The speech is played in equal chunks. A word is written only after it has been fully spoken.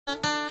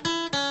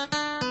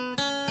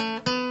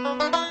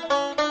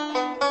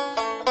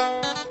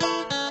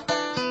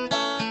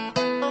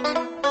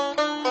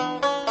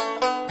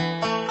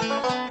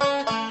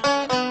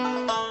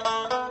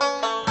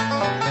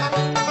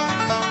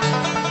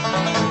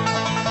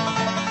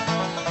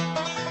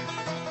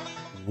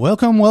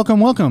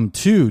Welcome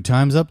to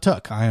Time's Up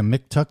Tuck. I am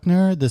Mick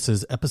Tuckner. This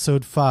is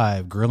episode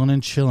 5, Grillin'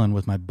 and Chillin'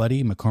 with my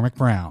buddy McCormick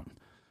Brown.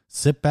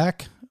 Sit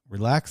back,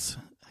 relax,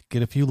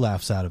 get a few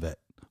laughs out of it.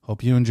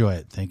 Hope you enjoy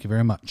it. Thank you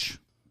very much.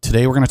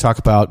 Today we're going to talk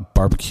about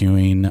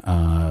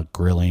barbecuing,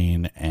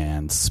 grilling,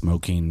 and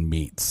smoking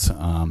meats.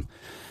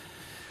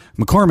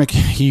 McCormick,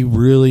 he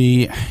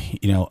really,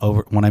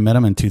 when I met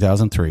him in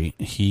 2003,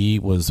 he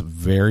was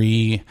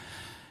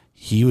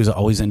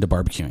always into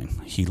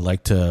barbecuing. He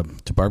liked to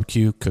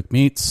barbecue, cook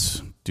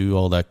meats, do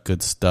all that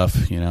good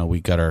stuff. We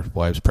got our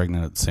wives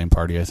pregnant at the same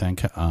party, I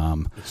think.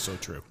 It's so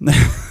true.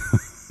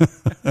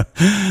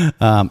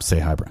 Say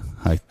hi, bro.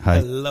 Hi.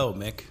 Hello,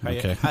 Mick.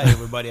 Okay. Hi,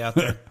 everybody out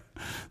there.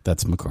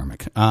 That's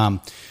McCormick.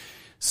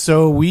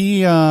 So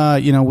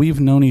we've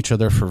known each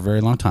other for a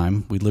very long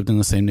time. We lived in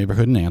the same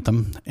neighborhood in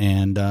Anthem,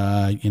 and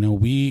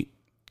we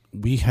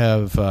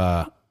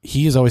have.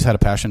 He has always had a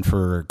passion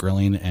for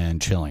grilling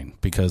and chilling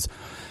because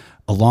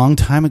a long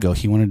time ago,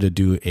 he wanted to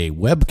do a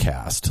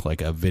webcast,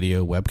 like a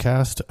video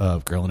webcast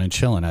of grilling and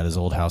chilling at his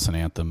old house in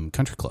Anthem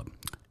Country Club.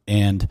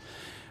 And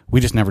we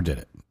just never did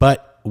it.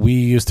 But we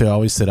used to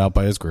always sit out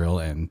by his grill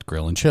and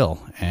chill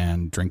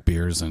and drink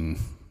beers and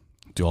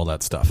do all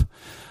that stuff.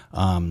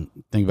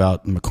 Thing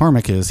about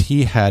McCormick is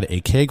he had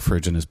a keg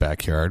fridge in his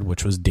backyard,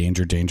 which was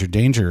danger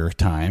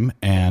time.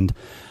 And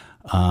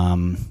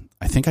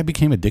I think I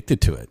became addicted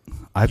to it.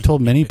 I've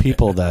told many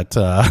people that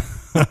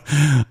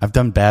I've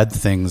done bad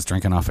things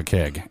drinking off a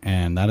keg,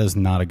 and that is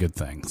not a good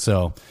thing.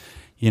 So,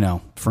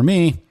 for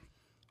me,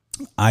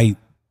 I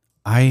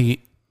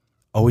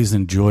always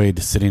enjoyed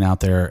sitting out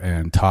there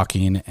and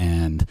talking,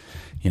 and,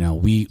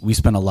 we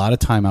spent a lot of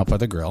time out by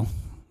the grill,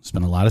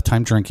 spent a lot of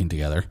time drinking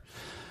together.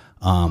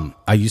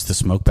 I used to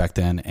smoke back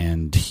then,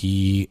 and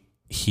he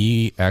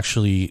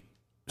actually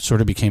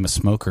sort of became a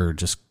smoker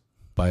just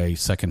by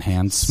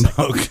secondhand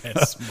smoke.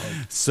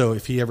 So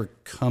if he ever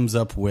comes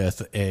up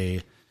with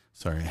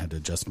sorry, I had to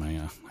adjust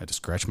I had to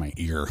scratch my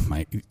ear.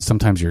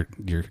 Sometimes your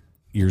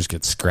ears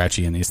get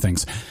scratchy in these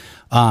things.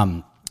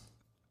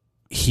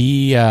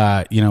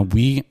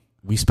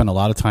 We spent a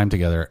lot of time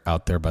together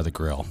out there by the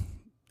grill,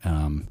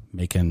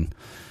 making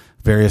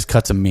various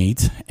cuts of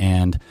meat,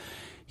 and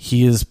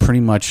he is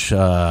pretty much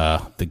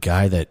the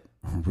guy that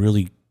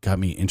really got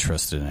me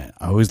interested in it.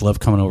 I always loved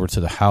coming over to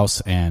the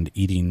house and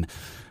eating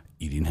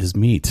his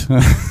meat.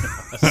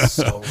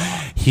 So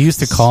he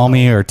used to call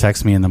me or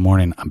text me in the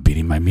morning, I'm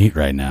beating my meat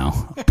right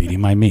now. Beating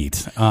my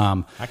meat.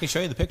 I can show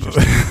you the pictures.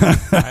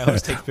 I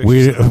always take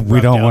pictures. We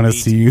don't want to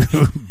see you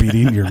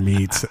beating your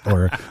meat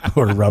or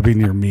rubbing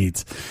your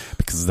meat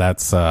because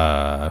that's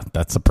a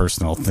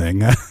personal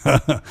thing.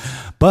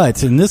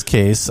 But in this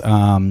case,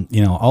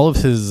 all of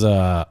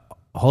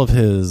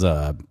his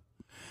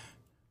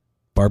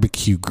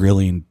barbecue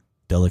grilling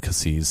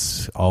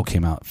delicacies all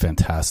came out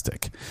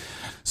fantastic.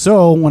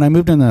 So when I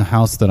moved into the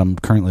house that I'm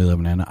currently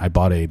living in, I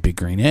bought a Big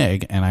Green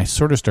Egg, and I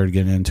sort of started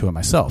getting into it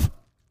myself.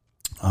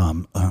 A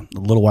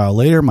little while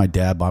later, my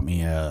dad bought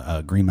me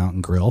a Green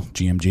Mountain Grill,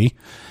 GMG.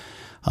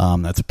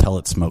 That's a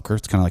pellet smoker.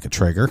 It's kind of like a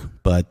Traeger,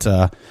 but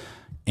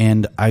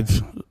and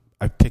I've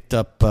picked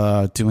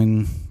up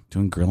doing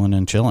grilling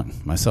and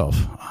chilling myself.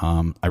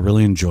 I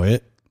really enjoy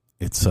it.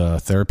 It's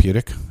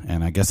therapeutic,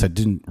 and I guess I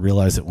didn't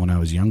realize it when I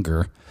was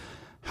younger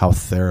how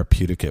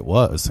therapeutic it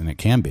was, and it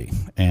can be.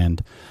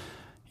 And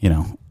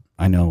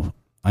I know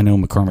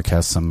McCormick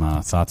has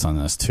some thoughts on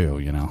this too.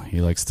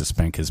 He likes to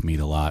spank his meat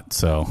a lot,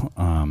 so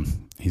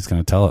he's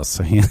going to tell us.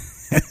 So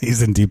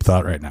he's in deep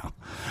thought right now.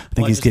 I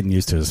think he's getting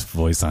used to his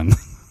voice on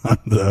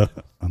the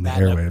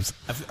airwaves.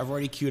 I've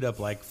already queued up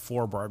like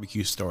 4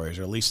 barbecue stories,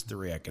 or at least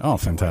 3. I can. Oh,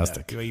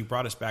 fantastic! You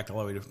brought us back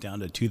all the way down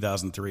to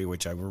 2003,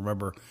 which I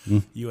remember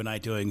you and I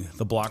doing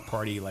the block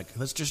party. Like,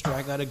 let's just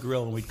drag out a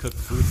grill and we'd cook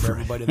food for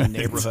everybody in the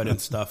neighborhood and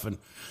stuff, and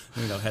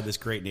had this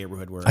great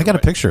neighborhood where I got a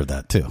picture of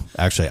that too.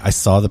 Actually, I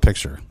saw the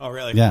picture. Oh,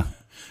 really? Yeah,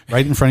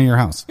 right in front of your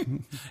house.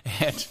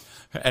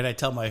 and I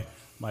tell my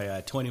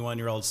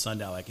 21-year-old son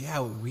now, like,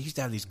 yeah, we used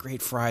to have these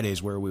great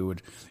Fridays where we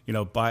would,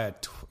 buy a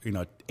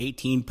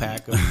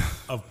 18-pack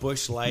of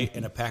Busch Light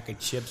and a pack of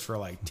chips for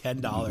like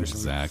 $10.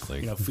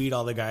 Exactly. And, feed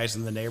all the guys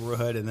in the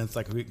neighborhood, and then it's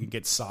like we can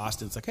get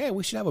sauced. And it's like, hey,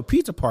 we should have a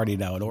pizza party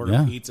now and order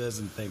pizzas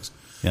and things.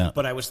 Yeah.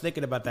 But I was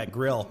thinking about that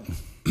grill,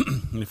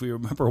 and if we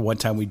remember, one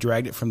time we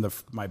dragged it from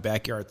my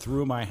backyard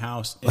through my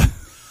house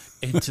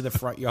into the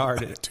front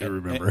yard. I do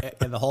remember.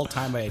 And the whole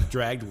time I had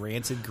dragged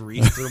rancid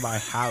grease through my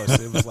house.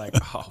 It was like,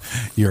 oh,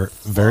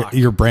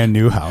 your brand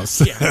new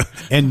house,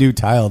 and new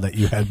tile that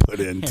you had put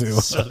in too.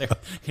 So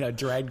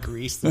dried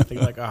grease and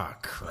things like, oh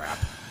crap.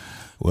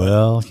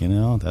 Well,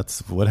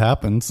 that's what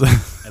happens. And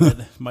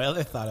then my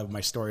other thought of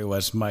my story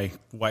was my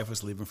wife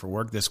was leaving for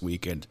work this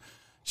weekend,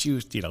 she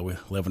was, we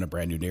live in a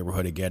brand new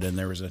neighborhood again, and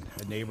there was a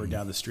neighbor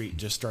down the street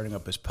just starting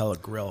up his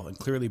pellet grill and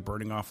clearly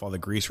burning off all the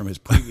grease from his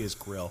previous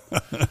grill,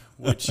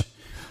 which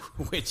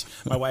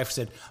my wife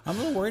said, I'm a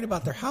little worried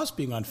about their house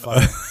being on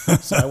fire.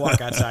 So I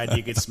walk outside and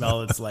you can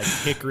smell it's like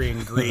hickory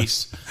and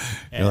grease.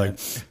 And, You're like,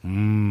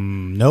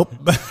 nope.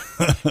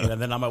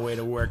 and then on my way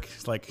to work,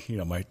 it's like,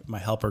 my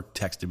helper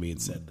texted me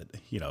and said that,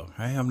 hey,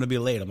 I'm going to be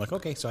late. I'm like,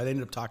 okay. So I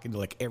ended up talking to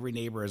like every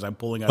neighbor as I'm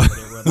pulling out of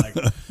the neighborhood,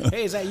 like,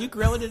 hey, is that you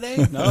grilling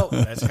today? No.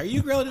 Are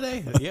you grilling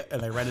today? Yeah.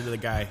 And I ran into the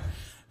guy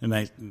and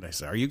I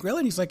said, are you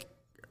grilling? He's like,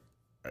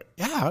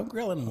 yeah, I'm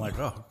grilling. I'm like,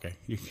 oh, okay.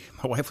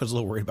 My wife was a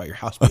little worried about your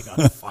house being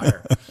on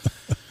fire.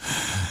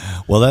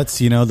 Well, that's,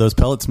 those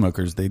pellet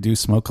smokers, they do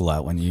smoke a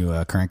lot when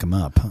you crank them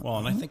up. Well,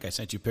 and I think I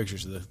sent you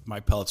pictures of my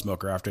pellet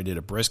smoker after I did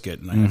a brisket,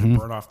 and I had to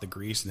burn off the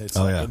grease, and it's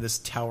in this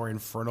tower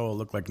inferno. It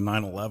looked like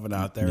 9/11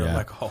 out there. Yeah. I'm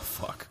like, oh,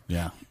 fuck.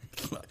 Yeah.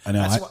 I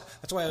know.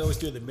 That's why I always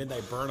do the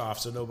midnight burn off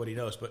so nobody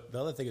knows. But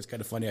the other thing is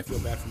kind of funny. I feel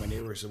bad for my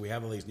neighbors. So we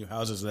have all these new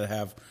houses that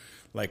have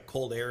like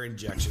cold air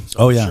injection.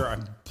 So I'm sure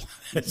I'm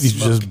you're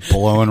just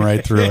blowing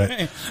right through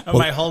it.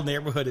 My whole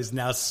neighborhood is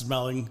now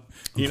smelling,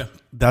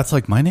 That's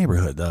like my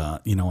neighborhood.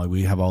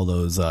 We have all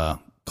those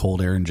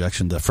cold air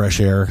injection, the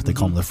fresh air. They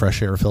call them the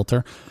fresh air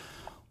filter.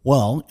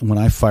 Well, when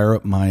I fire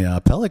up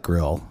my pellet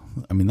grill,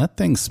 I mean, that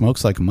thing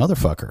smokes like a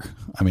motherfucker.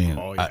 I mean,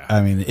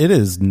 I mean, it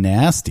is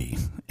nasty,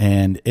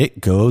 and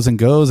it goes and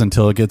goes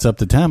until it gets up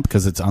to temp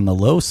because it's on the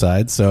low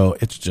side. So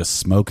it's just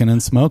smoking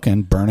and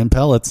smoking, burning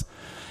pellets.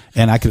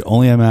 And I could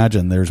only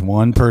imagine there's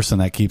one person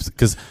that keeps,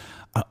 because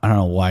I don't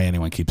know why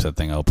anyone keeps that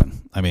thing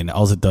open. I mean,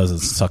 all it does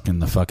is suck in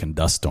the fucking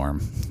dust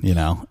storm,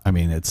 I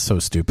mean, it's so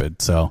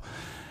stupid. So,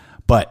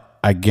 but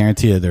I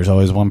guarantee you there's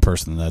always one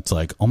person that's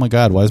like, oh my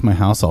God, why is my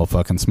house all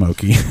fucking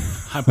smoky?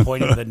 I'm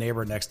pointing at the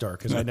neighbor next door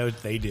because I know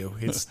they do.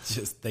 It's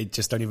just, they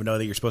just don't even know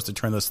that you're supposed to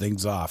turn those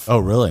things off. Oh,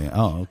 really?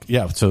 Oh, okay.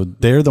 Yeah. So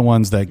they're the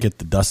ones that get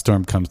the dust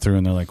storm come through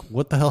and they're like,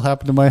 what the hell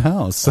happened to my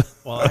house?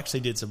 Well, I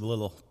actually did some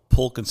little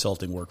pool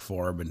consulting work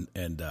for them,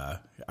 and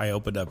I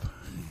opened up.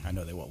 I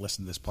know they won't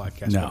listen to this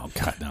podcast. No,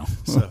 God, no.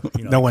 So,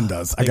 no one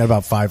does. I got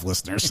about 5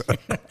 listeners.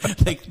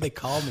 they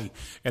called me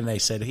and they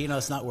said, hey,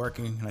 it's not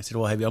working. And I said,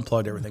 well, have you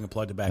unplugged everything and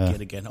plugged it back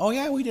in again? Oh,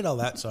 yeah, we did all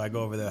that. So I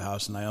go over to the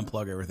house and I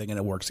unplug everything and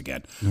it works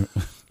again.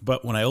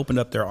 But when I opened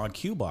up their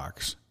on-cue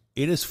box,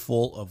 it is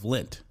full of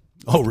lint.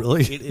 Oh,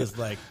 really? It is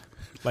like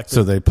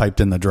so they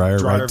piped in the dryer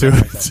right to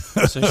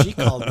it. So she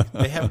called me.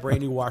 They have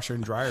brand new washer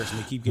and dryers, and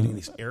they keep getting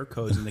these air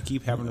codes, and they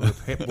keep having to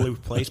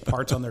replace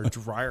parts on their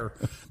dryer.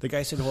 The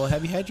guy said, well,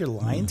 have you had your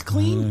lines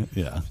cleaned?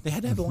 Yeah. They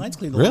had to have the lines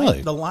cleaned.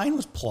 Really? The line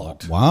was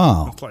plugged.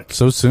 Wow.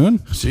 So soon?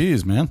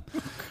 Jeez, man.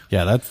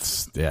 Yeah,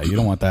 you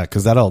don't want that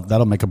because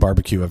that'll make a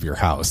barbecue of your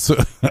house. So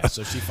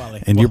she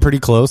finally, and you're pretty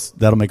close.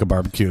 That'll make a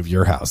barbecue of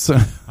your house.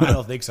 I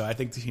don't think so. I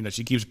think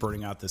she keeps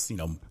burning out this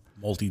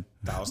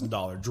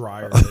multi-$1,000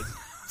 dryer that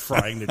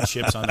frying the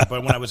chips on it.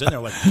 But when I was in there,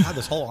 like, God,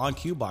 this whole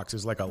on-cue box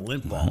is like a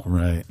lint ball.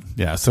 Right.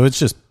 Yeah. So it's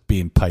just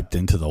being piped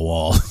into the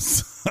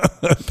walls.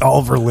 All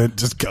of her lint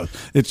just goes.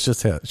 It's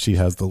just she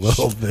has the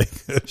little thing.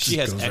 She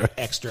has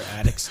extra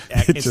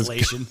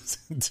insulation.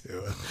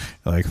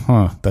 Like,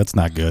 that's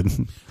not good.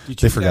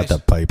 They forgot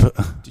that pipe.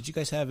 Did you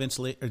guys have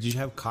insulation? Or did you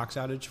have Cox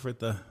outage for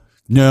the?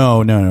 No.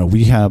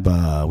 We have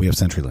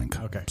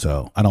CenturyLink. Okay.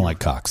 So I don't like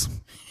Cox.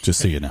 Just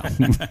so you know.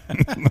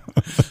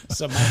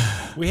 So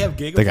we have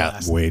Gigablast. They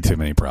got way too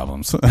many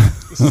problems. So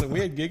we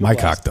had Gigablast. My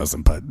cock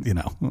doesn't, but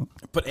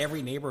But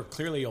every neighbor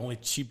clearly only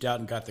cheaped out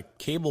and got the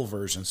cable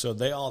version. So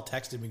they all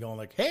texted me going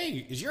like,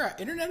 hey, is your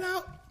internet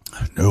out?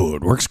 No,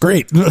 it works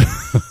great.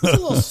 It's a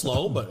little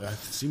slow, but it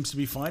seems to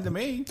be fine to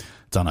me.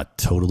 It's on a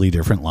totally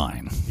different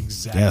line.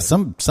 Exactly. Yeah,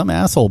 some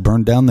asshole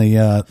burned down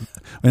the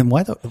and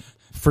why the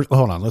first,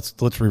 hold on,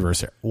 let's reverse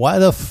here. Why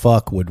the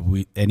fuck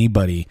would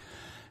anybody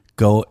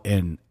go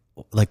and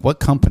like what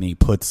company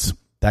puts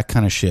that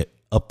kind of shit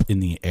up in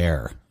the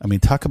air? I mean,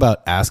 talk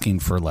about asking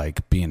for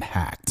like being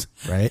hacked,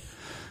 right?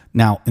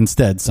 Now,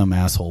 instead, some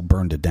asshole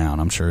burned it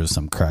down. I'm sure it was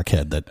some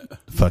crackhead that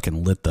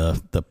fucking lit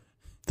the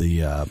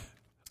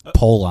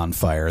pole on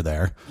fire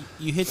there.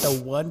 You hit the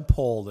one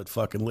pole that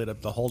fucking lit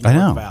up the whole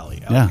North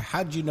Valley. Yeah.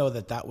 How did you know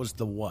that was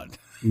the one?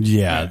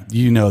 Yeah,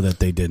 you know that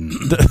they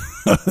didn't.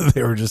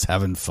 They were just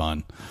having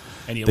fun.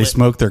 And they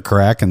smoked their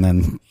crack and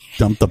then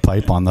dumped the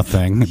pipe on the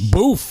thing.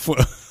 Boof!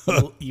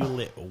 You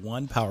lit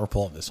one power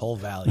pole in this whole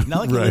valley.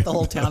 Not like you lit the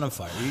whole town on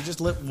fire. You just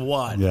lit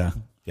one. Yeah.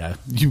 Yeah,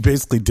 you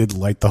basically did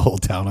light the whole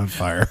town on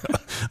fire.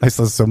 I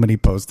saw so many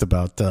posts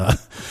about,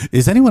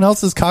 is anyone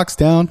else's cocks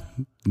down?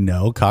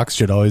 No, cocks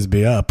should always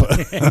be up.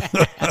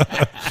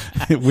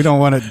 We don't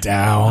want it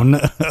down.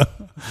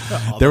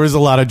 There was a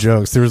lot of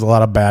jokes. There was a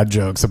lot of bad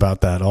jokes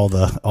about that. All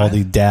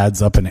the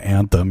dads up in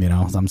Anthem,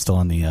 I'm still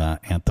on the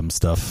Anthem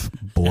stuff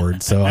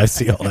board, so I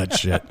see all that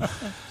shit.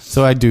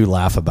 So I do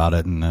laugh about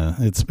it, and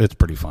it's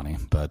pretty funny.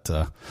 But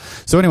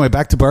so anyway,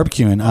 back to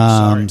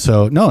barbecuing.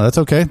 So no, that's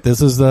okay.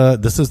 This is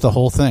the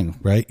whole thing,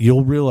 right?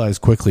 You'll realize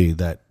quickly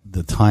that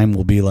the time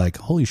will be like,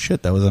 holy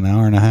shit, that was an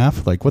hour and a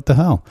half. Like, what the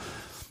hell?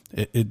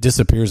 It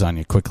disappears on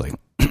you quickly.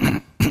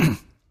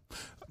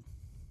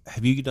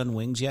 have you done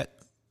wings yet?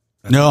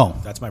 No.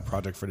 That's my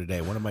project for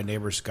today. One of my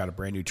neighbors got a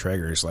brand new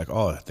Traeger. It's like,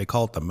 oh, they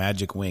call it the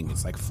magic wing.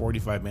 It's like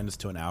 45 minutes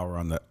to an hour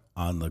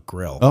on the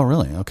grill. Oh,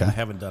 really? Okay. I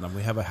haven't done them.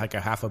 We have like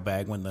a half a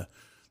bag when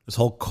this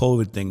whole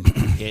COVID thing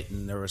hit,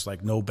 and there was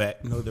like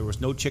there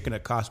was no chicken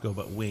at Costco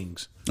but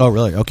wings. Oh,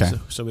 really? Okay.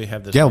 So we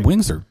have this. Yeah,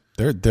 wings are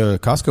the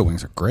Costco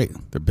wings are great.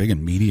 They're big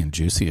and meaty and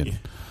juicy. And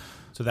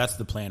So that's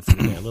the plan for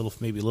today.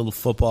 Maybe a little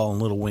football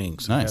and little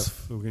wings. Nice.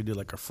 We're gonna do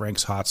like a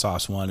Frank's hot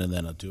sauce one, and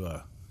then I'll do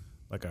a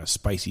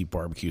spicy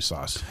barbecue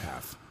sauce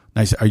half.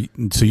 Nice.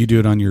 So you do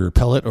it on your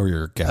pellet or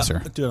your gasser?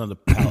 Do it on the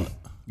pallet.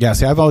 Yeah.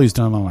 See, I've always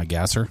done them on my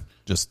gasser.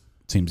 Just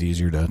seems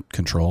easier to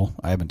control.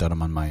 I haven't done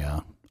them on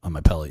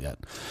my pellet yet.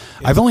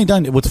 I've only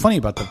done. What's funny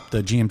about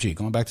the GMG?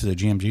 Going back to the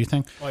GMG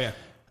thing. Oh yeah.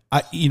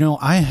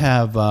 I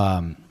have.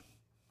 I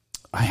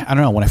don't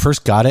know. When I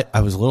first got it,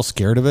 I was a little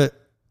scared of it.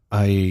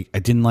 I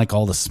didn't like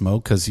all the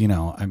smoke because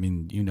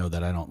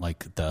that I don't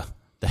like the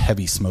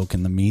heavy smoke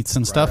in the meats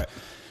and stuff. Right.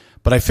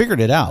 But I figured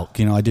it out.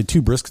 I did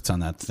 2 briskets on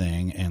that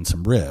thing and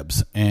some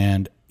ribs,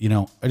 and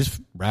I just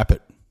wrap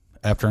it.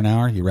 After an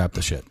hour, you wrap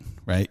the shit,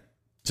 right?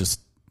 Just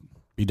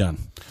be done,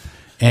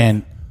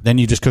 and then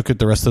you just cook it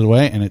the rest of the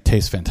way, and it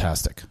tastes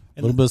fantastic.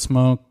 A little bit of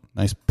smoke,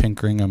 nice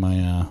pink ring on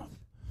my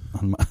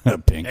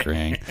pink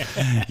ring.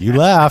 You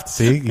laughed.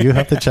 See, you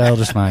have the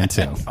childish mind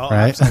too,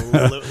 right?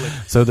 Absolutely.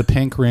 So the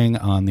pink ring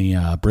on the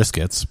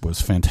briskets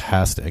was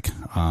fantastic.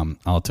 I'll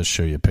have to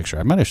show you a picture.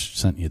 I might have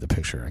sent you the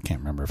picture. I can't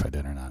remember if I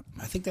did or not.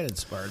 I think that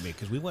inspired me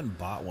because we went and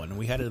bought one, and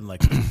we had it in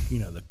like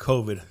the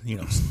COVID.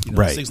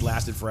 Right. These things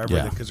lasted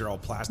forever because they're all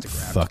plastic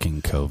wrapped.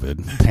 Fucking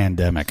COVID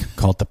pandemic.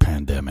 Call it the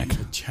pandemic.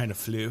 China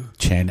flu.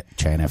 China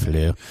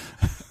flu.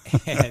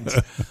 And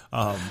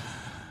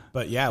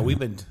but yeah, we've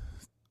been.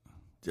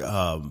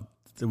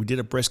 We did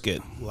a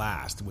brisket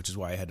last, which is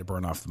why I had to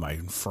burn off my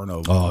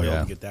Inferno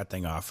to get that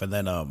thing off. And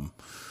then,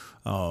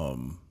 now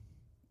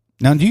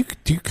do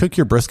you cook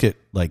your brisket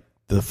like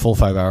the full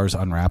 5 hours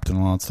unwrapped and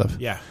all that stuff?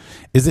 Yeah.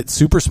 Is it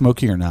super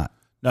smoky or not?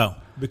 No,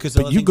 because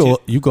you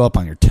go up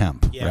on your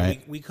temp,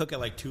 right? We cook at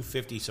like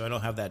 250, so I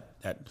don't have that.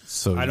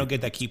 So I don't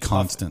get that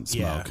constant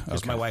smoke. Yeah,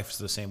 because my wife's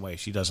the same way.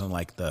 She doesn't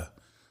like the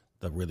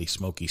really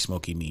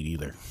smoky meat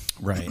either.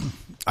 Right.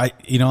 I'm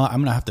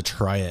gonna have to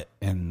try it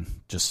and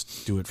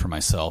just do it for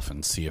myself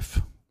and see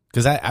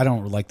because I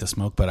don't like the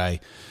smoke,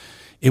 but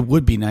it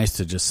would be nice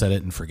to just set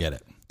it and forget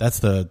it. That's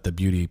the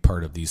beauty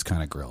part of these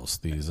kind of grills.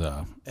 These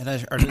and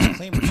our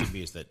disclaimer should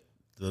be is that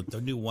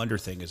the new wonder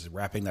thing is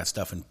wrapping that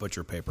stuff in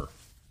butcher paper.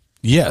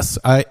 Yes,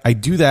 I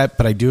do that,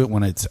 but I do it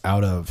when it's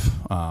out of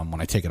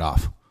when I take it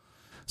off.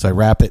 So I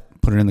wrap it,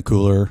 put it in the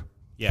cooler,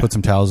 put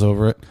some towels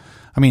over it.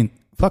 I mean,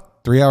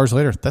 fuck, 3 hours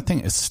later, that thing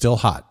is still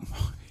hot.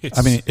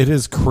 It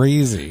is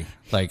crazy.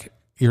 Like,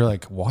 you're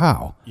like,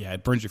 wow. Yeah,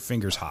 it burns your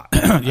fingers hot.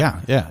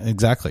 Yeah,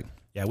 exactly.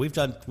 Yeah, we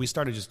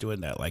started just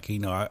doing that. Like,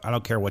 I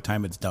don't care what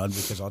time it's done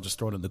because I'll just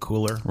throw it in the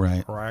cooler.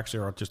 Right. Or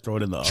I'll just throw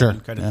it in the oven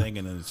kind of thing.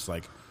 And then it's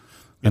like.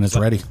 And it's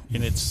ready.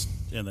 And it's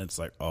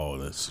like, oh,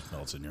 this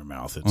melts in your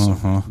mouth.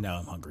 Now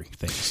I'm hungry.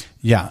 Thanks.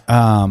 Yeah.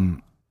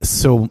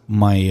 So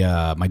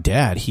my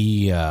dad,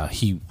 he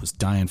was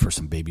dying for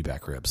some baby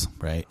back ribs,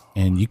 right?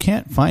 And you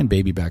can't find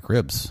baby back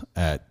ribs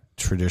at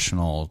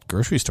traditional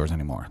grocery stores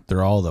anymore.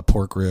 They're all the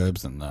pork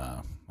ribs and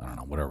I don't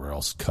know, whatever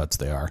else cuts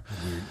they are.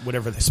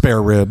 Whatever.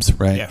 Spare ribs,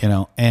 right?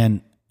 Yeah.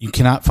 And you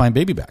cannot find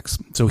baby backs.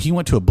 So he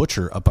went to a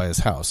butcher up by his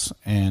house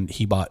and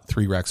he bought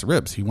 3 racks of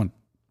ribs. He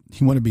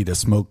wanted me to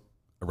smoke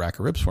a rack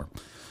of ribs for him.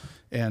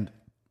 And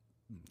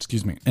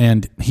excuse me.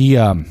 And he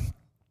gave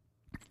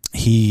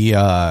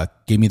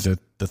me the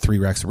 3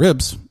 racks of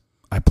ribs.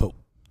 I put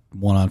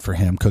one on for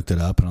him, cooked it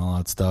up and all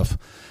that stuff. And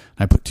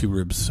I put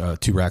 2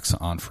 racks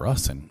on for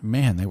us. And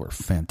man, they were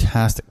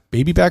fantastic.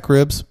 Baby back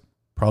ribs,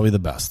 probably the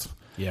best.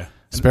 Yeah.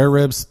 Spare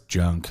ribs,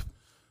 junk.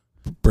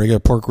 Regular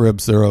pork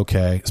ribs, they're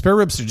okay. Spare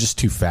ribs are just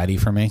too fatty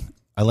for me.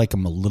 I like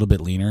them a little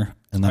bit leaner.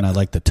 And then I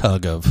like the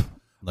tug of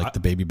the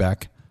baby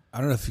back. I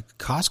don't know if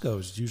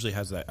Costco's usually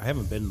has that. I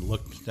haven't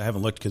looked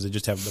because they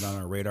just haven't been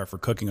on our radar for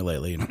cooking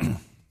lately.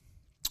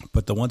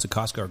 But the ones at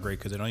Costco are great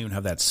because they don't even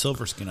have that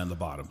silver skin on the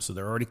bottom. So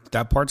they're already,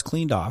 that part's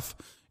cleaned off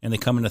and they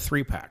come in a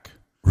 3-pack.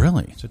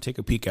 Really? So take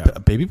a peek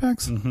at baby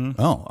backs? Mm-hmm.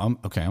 Oh,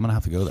 okay. I'm going to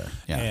have to go there.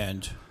 Yeah.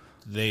 And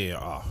they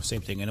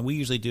same thing. And we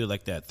usually do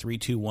like that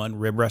 3-2-1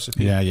 rib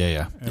recipe. Yeah.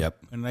 Yep.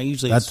 And I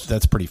usually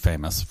that's pretty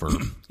famous for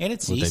and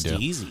it's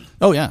easy.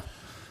 Oh yeah.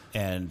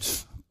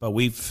 But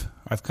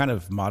I've kind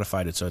of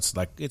modified it so it's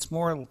like the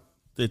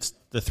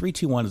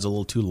 3-2-1 is a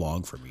little too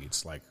long for me.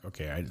 It's like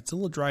it's a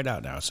little dried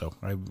out now, so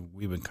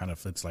we've been kind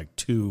of it's like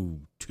 2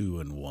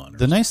 and 1.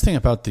 The nice thing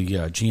about the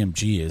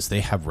GMG is they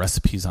have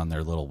recipes on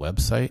their little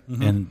website,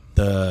 and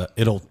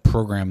it'll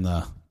program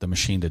the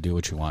machine to do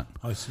what you want.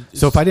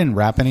 So if I didn't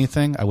wrap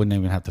anything, I wouldn't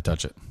even have to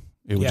touch it.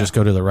 It would just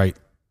go to the right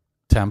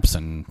temps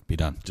and be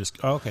done.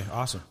 Okay,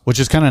 awesome. Which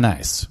is kind of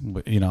nice.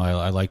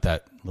 I like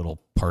that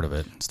little part of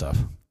it and stuff.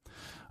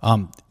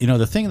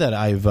 The thing that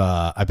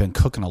I've been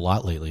cooking a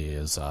lot lately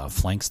is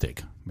flank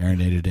steak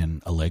marinated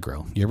in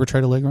Allegro. You ever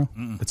tried Allegro?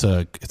 Mm-mm.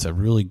 It's a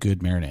really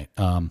good marinade.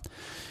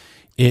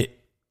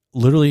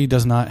 literally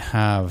does not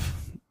have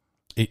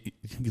it.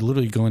 You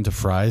literally go into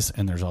fries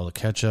and there's all the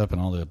ketchup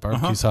and all the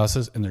barbecue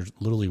sauces, and there's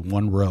literally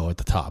one row at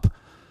the top,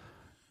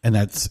 and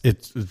it's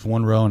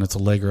one row and it's a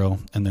leg row,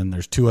 and then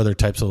there's two other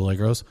types of leg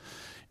rows.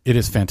 It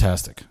is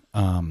fantastic.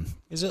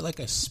 Is it like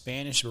a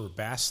Spanish or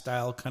Basque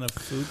style kind of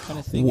food kind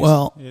of thing?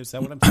 Well, is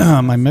that what I'm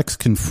saying? My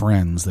Mexican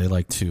friends, they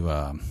like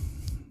to.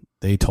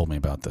 They told me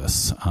about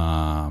this,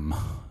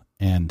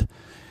 and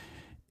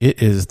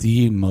it is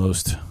the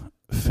most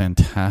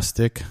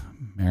fantastic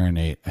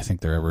marinade I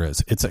think there ever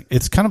is.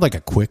 It's kind of like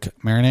a quick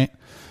marinade.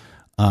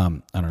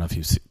 I don't know if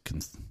you can.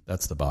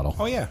 That's the bottle.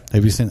 Oh yeah.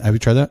 Have you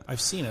tried that? I've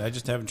seen it. I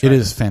just haven't tried it. It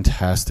is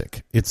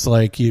fantastic. It's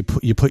like you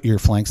put your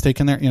flank steak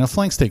in there. You know,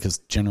 flank steak is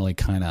generally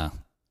kind of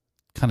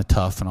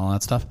tough and all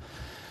that stuff.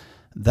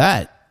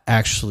 That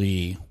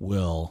actually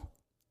will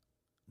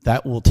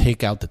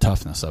take out the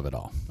toughness of it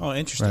all. Oh,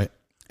 interesting. Right.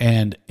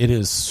 And it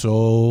is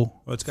so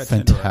it's got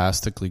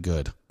fantastically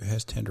good. It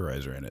has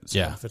tenderizer in it. So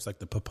yeah. If it's like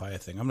the papaya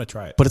thing, I'm going to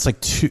try it. But it's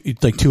like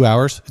 2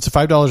 hours. It's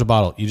 $5 a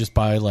bottle. You just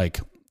buy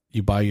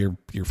your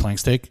flank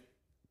steak,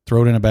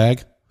 throw it in a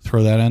bag,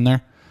 throw that in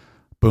there,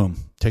 boom,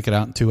 take it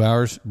out in 2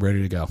 hours,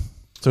 ready to go.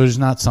 So there's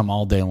not some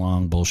all day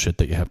long bullshit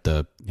that you have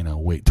to,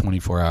 wait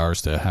 24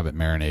 hours to have it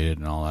marinated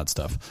and all that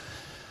stuff.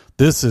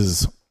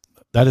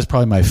 That is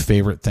probably my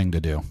favorite thing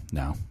to do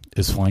now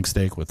is flank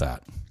steak with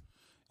that.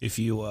 If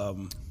you,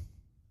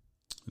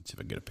 let's see if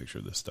I can get a picture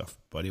of this stuff.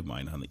 A buddy of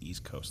mine on the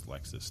East Coast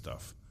likes this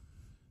stuff.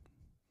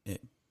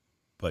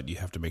 But you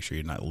have to make sure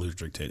you're not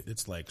allergic to it.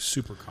 It's like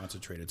super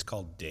concentrated. It's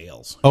called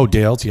Dale's. Oh,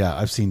 Dale's? Yeah,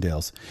 I've seen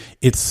Dale's.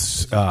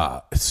 It's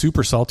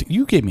super salty.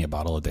 You gave me a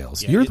bottle of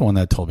Dale's. Yeah, you're the one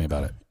that told me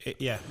about it.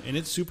 Yeah, and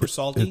it's super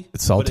salty.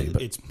 It's salty.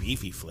 But it's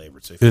beefy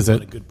flavored. So if you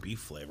want a good beef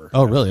flavor.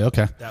 Oh, really?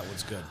 Okay. That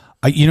one's good.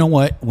 You know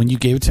what? When you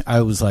gave it to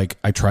I was like,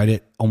 I tried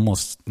it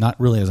almost, not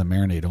really as a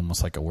marinade,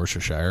 almost like a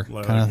Worcestershire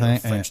kind of thing.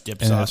 French dip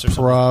and sauce or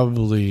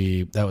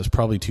something. That was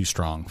probably too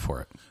strong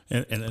for it.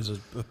 And as a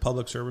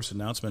public service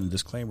announcement and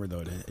disclaimer, though,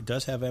 it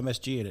does have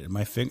MSG in it.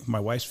 My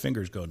wife's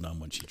fingers go numb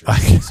when she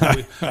drinks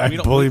it.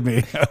 So believe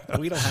me.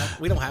 we don't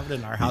have it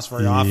in our house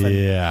very often.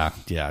 Yeah.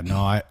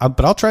 No,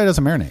 but I'll try it as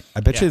a marinade. I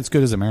bet you it's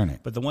good as a marinade.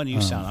 But the one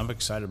you sound, I'm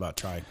excited about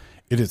trying.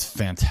 It is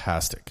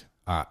fantastic.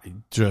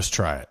 Just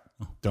try it.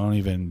 Don't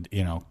even,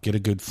 get a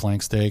good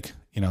flank steak.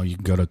 You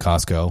can go to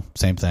Costco,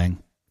 same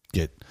thing.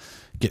 Get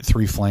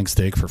 3 flank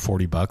steak for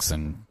 $40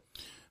 and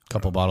a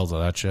couple bottles of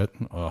that shit.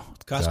 Oh,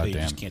 Costco, you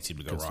just can't seem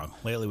to go wrong.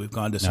 Lately, we've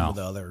gone to some of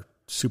the other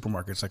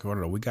supermarkets. Like, I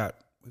don't know, we've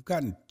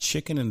gotten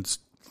chicken and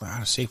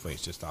Safeway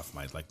is just off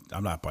my,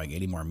 I'm not buying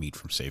any more meat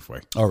from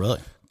Safeway. Oh, really?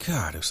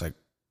 God, it's like,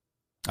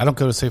 I don't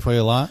go to Safeway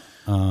a lot.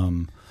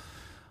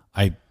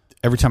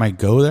 Every time I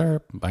go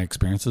there, my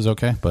experience is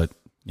okay, but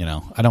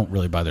I don't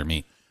really buy their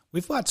meat.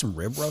 We've bought some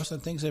rib roasts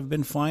and things that have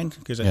been fine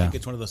because I think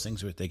it's one of those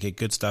things where they get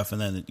good stuff and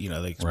then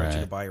they expect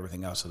you to buy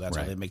everything else, so that's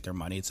how they make their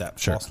money. It's that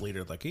false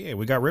leader, like, hey,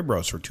 we got rib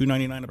roasts for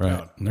 $2.99 a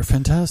pound. And they're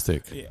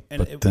fantastic. Yeah,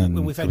 and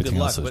then we've had good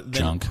luck. But then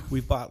junk.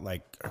 We bought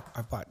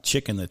I've bought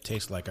chicken that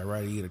tastes like I'd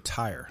rather eat a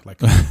tire.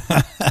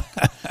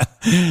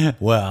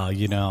 Well,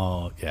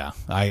 yeah,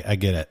 I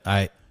get it.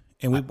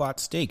 And we bought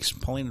steaks.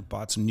 Pauline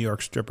bought some New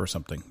York strip or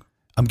something.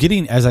 I'm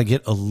getting, as I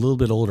get a little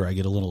bit older, I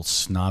get a little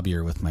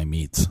snobbier with my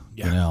meats.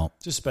 Yeah,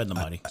 just spend the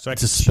money.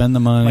 Spend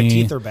the money. My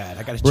teeth are bad.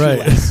 I got to chew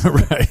less.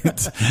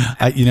 Right.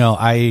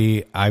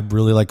 I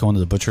really like going to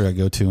the butcher I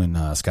go to in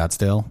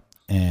Scottsdale,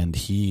 and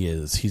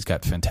he's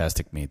got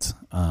fantastic meats.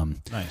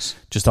 Nice.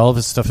 Just all of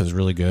his stuff is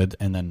really good.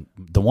 And then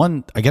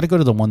I got to go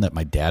to the one that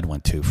my dad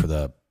went to for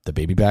the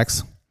baby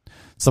backs.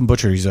 Some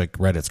butcher, he's like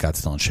right at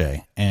Scottsdale and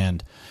Shea,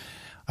 and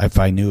if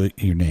I knew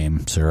your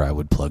name, sir, I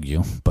would plug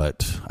you,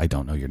 but I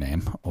don't know your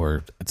name.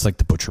 Or it's like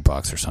the Butcher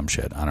Box or some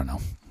shit. I don't know.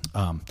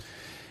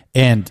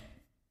 And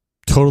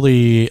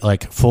totally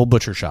full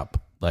butcher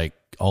shop,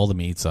 all the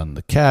meats on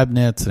the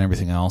cabinets and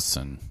everything else.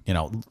 And,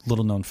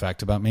 little known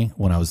fact about me,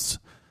 when I was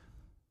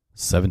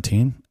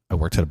 17, I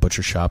worked at a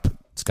butcher shop,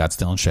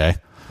 Scottsdale and Shea.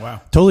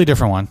 Wow. Totally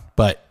different one,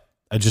 but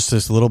just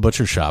this little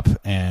butcher shop.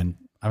 And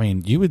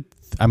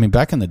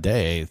back in the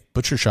day,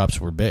 butcher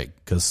shops were big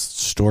because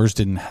stores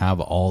didn't have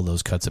all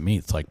those cuts of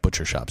meats like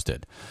butcher shops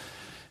did.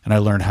 And I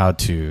learned I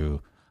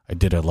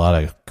did a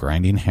lot of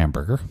grinding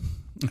hamburger.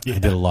 Yeah. I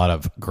did a lot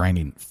of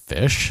grinding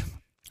fish.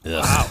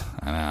 Wow.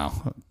 I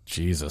know.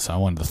 Jesus, I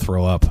wanted to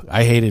throw up.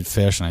 I hated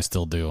fish, and I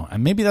still do.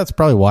 And maybe that's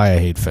probably why I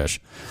hate fish.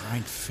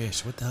 Grind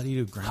fish? What the hell do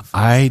you do grind fish?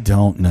 I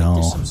don't know.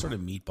 There's some sort of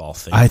meatball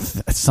thing. I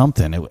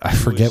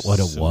forget what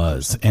it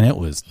was. And it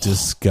was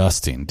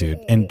disgusting,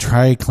 dude. And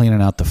try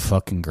cleaning out the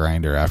fucking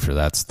grinder after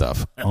that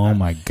stuff. Oh,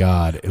 my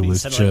God. It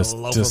was just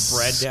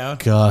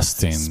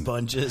disgusting.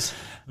 Sponges.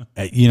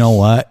 You know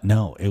what?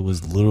 No, it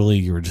was literally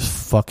you were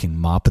just fucking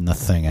mopping the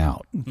thing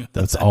out.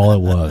 That's all it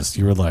was.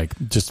 You were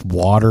just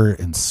water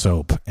and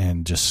soap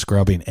and just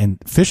scrubbing. And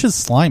fish is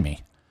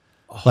slimy.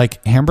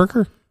 Like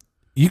hamburger,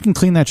 you can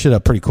clean that shit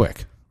up pretty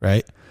quick,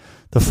 right?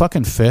 The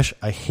fucking fish,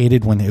 I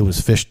hated when it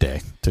was fish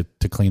day to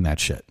clean that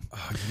shit.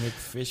 Oh, you make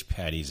fish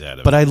patties out of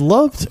it. But I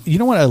loved, you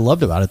know what I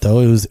loved about it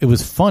though? It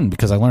was fun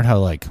because I learned how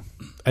to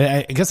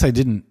I guess I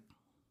didn't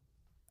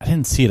I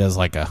didn't see it as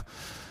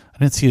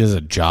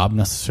a job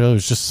necessarily. It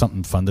was just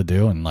something fun to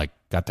do, and like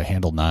got to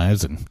handle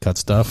knives and cut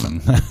stuff.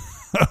 And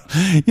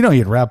you know,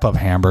 you'd wrap up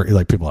hamburger.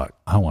 Like people are like,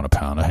 I want a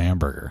pound of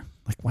hamburger.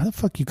 Like, why the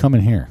fuck you come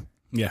in here?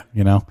 Yeah.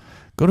 You know,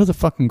 go to the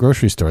fucking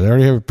grocery store. They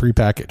already have it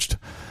prepackaged.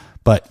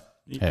 But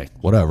hey,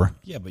 whatever.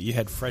 Yeah, but you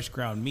had fresh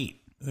ground meat.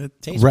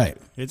 It tastes right.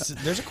 Good.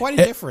 There's quite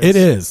a difference. It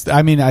is.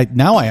 I mean,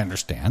 now I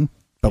understand.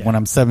 But when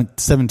I'm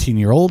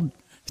 17-year-old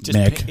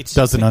Nick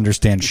doesn't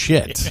understand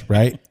shit,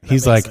 right?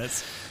 He's like,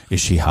 sense. Is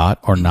she hot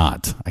or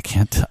not? I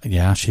can't.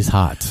 Yeah, she's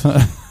hot.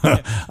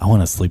 I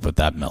want to sleep with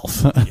that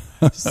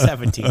MILF.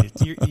 17.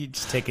 You're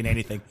just taking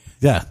anything.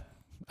 Yeah.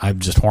 I'm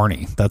just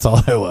horny. That's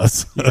all I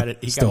was.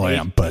 Still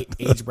am, but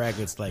age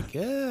brackets like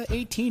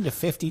 18 to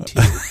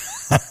 52.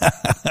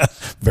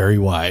 Very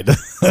wide.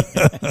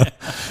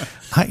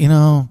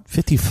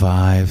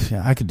 55.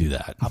 Yeah, I could do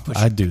that.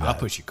 I'd do that. I'll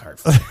push your cart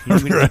for you. You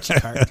need me to push your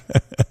cart?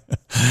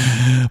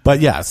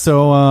 But yeah,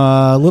 so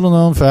little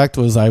known fact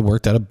was I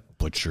worked at a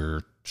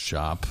butcher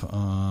shop.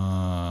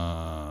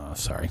 I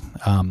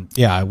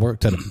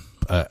worked at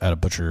a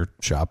butcher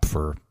shop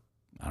for,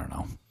 I don't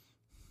know,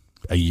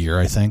 a year,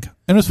 I think.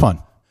 And it was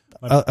fun.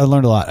 I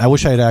learned a lot. I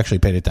wish I had actually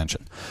paid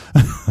attention.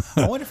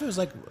 I wonder if it was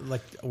like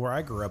where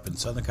I grew up in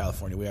Southern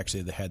California. We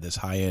actually had this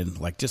high end,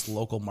 like just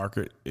local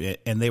market,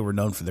 and they were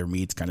known for their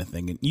meats kind of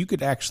thing. And you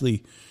could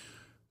actually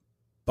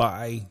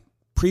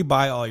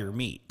pre-buy all your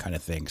meat kind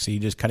of thing. So you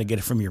just kind of get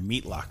it from your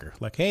meat locker.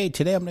 Like, hey,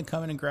 today I'm going to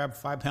come in and grab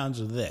 5 pounds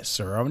of this,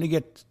 or I'm going to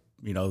get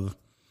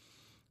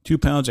 2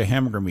 pounds of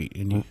hamburger meat,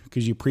 and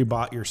because you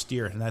pre-bought your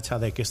steer, and that's how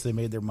they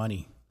made their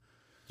money.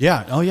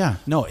 Yeah. Oh yeah.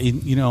 No.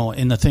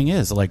 And the thing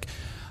is, like,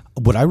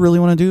 what I really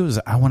want to do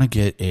is I want to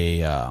get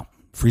a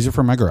freezer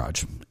for my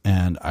garage,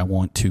 and I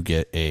want to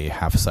get a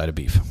half a side of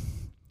beef.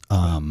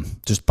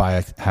 Just buy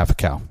a half a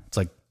cow. It's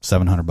like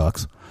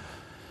 $700,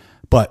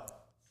 but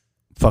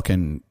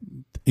fucking,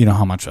 you know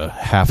how much a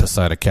half a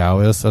side of cow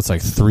is? That's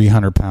like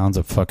 300 pounds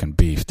of fucking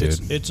beef, dude.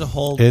 It's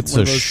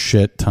a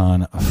shit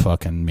ton of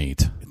fucking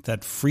meat.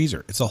 That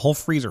freezer. It's a whole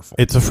freezer full.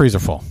 It's a freezer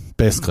full,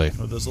 basically.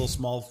 Or those little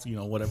small,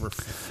 whatever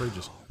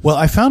fridges. Well,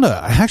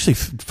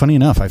 funny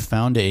enough, I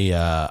found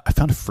a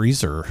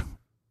freezer,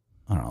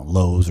 I don't know,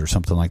 Lowe's or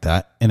something like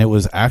that. And it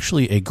was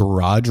actually a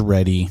garage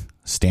ready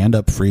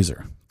stand-up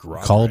freezer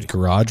called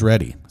Garage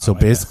Ready. So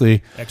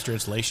basically extra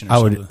insulation. I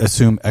would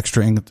assume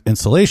extra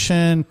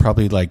insulation,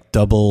 probably like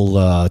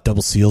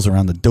double seals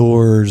around the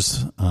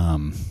doors,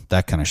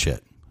 that kind of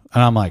shit.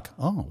 And I'm like,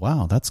 oh,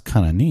 wow, that's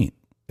kind of neat.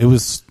 It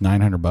was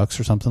 $900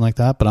 or something like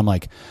that. But I'm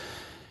like,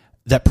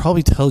 that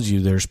probably tells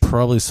you there's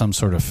probably some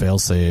sort of fail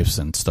safes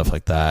and stuff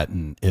like that.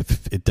 And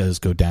if it does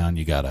go down,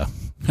 you got a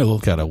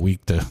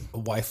week to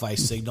Wi-Fi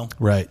signal.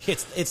 Right.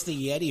 It's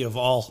the Yeti of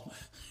all.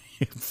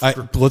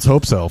 Let's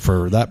hope so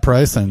for that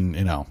price. And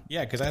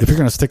yeah, because if you're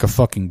going to stick a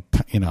fucking,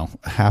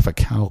 half a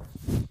cow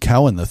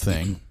in the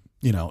thing,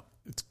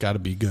 it's got to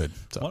be good.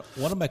 So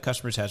one of my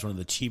customers has one of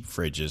the cheap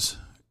fridges,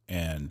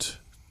 and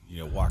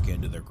walk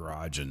into their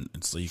garage and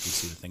so you can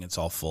see the thing. It's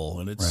all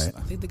full, and it's. Right.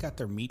 I think they got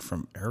their meat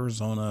from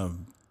Arizona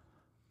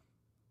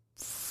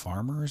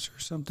farmers or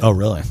something. Oh,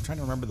 really? I'm trying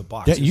to remember the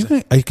box.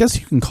 Yeah, I guess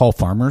you can call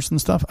farmers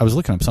and stuff. I was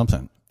looking up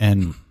something,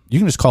 and you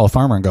can just call a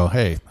farmer and go,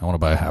 "Hey, I want to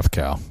buy a half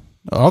cow."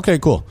 Oh, okay,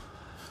 cool.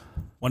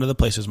 One of the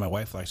places my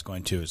wife likes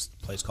going to is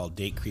a place called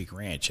Date Creek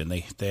Ranch, and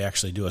they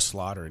actually do a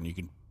slaughter, and you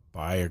can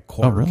buy a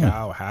quarter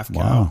cow, a half cow.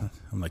 Wow.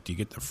 I'm like, do you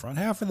get the front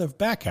half or the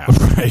back half?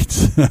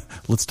 Right.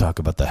 Let's talk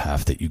about the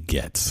half that you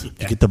get. Yeah.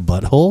 You get the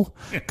butthole?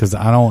 Because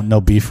I don't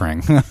know beef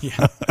ring.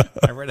 Yeah.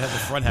 I'd rather have the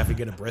front half and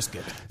get a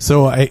brisket.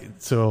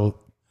 So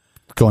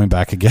going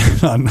back again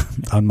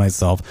on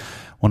myself,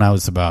 when I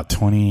was about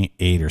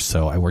 28 or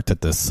so, I worked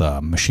at this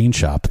machine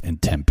shop in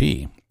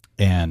Tempe,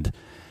 and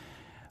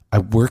I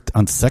worked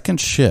on second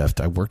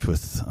shift. I worked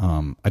with,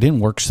 I didn't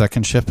work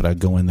second shift, but I'd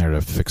go in there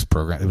to fix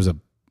program.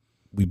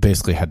 We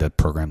basically had to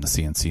program the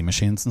CNC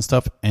machines and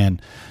stuff.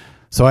 And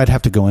so I'd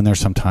have to go in there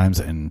sometimes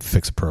and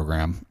fix a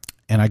program.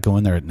 And I'd go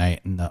in there at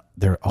night, and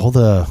all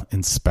the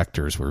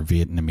inspectors were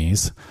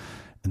Vietnamese.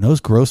 And those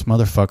gross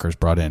motherfuckers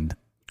brought in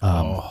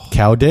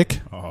cow dick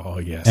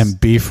and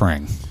beef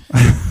ring.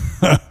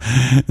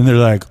 And they're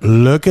like,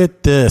 look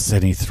at this.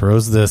 And he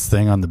throws this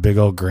thing on the big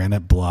old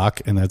granite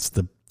block, and it's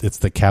the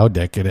cow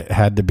dick, and it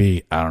had to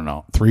be, I don't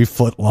know, 3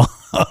 foot long.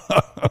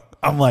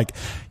 I'm like,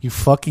 you're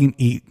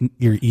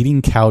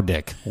eating cow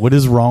dick. What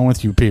is wrong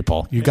with you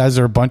people? You guys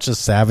are a bunch of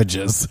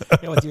savages.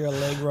 Yeah, with your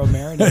Allegro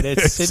marinade,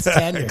 it's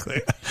tender.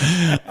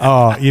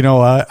 Oh, you know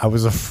what? I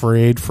was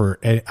afraid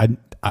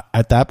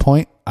at that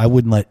point, I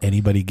wouldn't let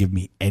anybody give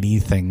me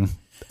anything.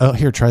 Oh,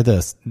 here, try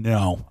this.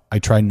 No, I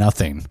try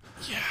nothing.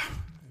 Yeah.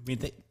 I mean,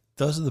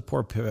 those are the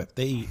poor people.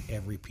 They eat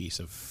every piece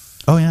of.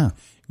 Oh, yeah.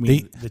 I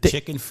mean, the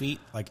chicken feet,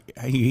 like,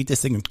 you eat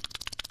this thing and.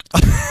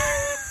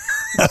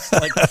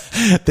 Like,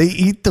 they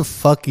eat the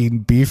fucking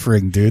beef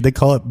ring, dude. They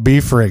call it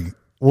beef ring.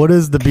 What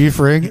is the beef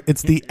ring?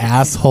 It's the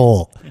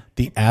asshole.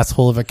 The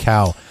asshole of a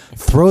cow.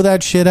 Throw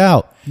that shit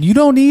out. You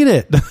don't eat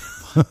it.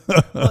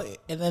 Well,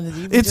 and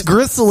then it's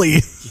gristly.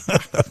 It's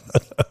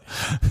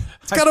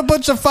It's got a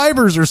bunch of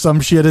fibers or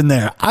some shit in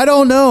there. I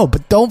don't know,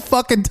 but don't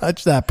fucking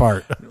touch that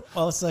part.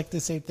 Well, it's like the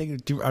same thing. I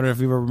don't know if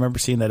you ever remember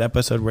seeing that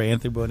episode where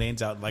Anthony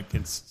Bourdain's out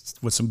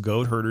with some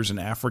goat herders in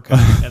Africa,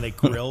 and they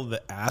grill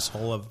the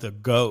asshole of the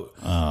goat,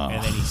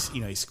 and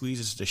then he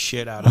squeezes the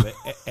shit out of it,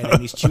 and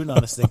then he's chewing on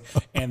this thing,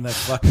 and the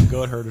fucking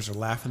goat herders are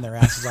laughing their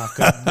asses off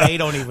because they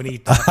don't even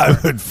eat that part. I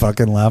would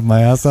fucking laugh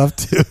my ass off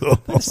too.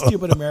 This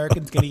stupid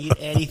American's gonna eat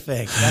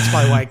anything. That's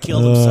probably why he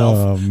killed himself.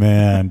 Oh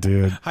man,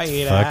 dude! I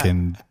ate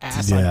fucking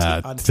ass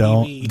on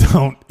TV.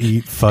 Don't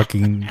eat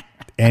fucking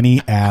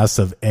any ass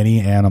of any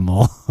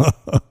animal.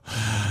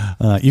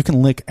 You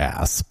can lick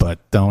ass,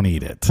 but don't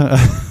eat it.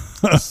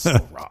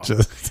 So wrong.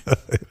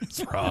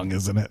 It's wrong,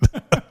 isn't it?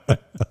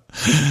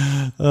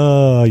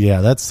 Oh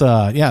yeah, that's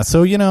yeah.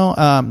 So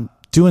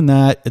doing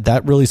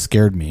that really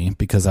scared me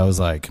because I was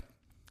like,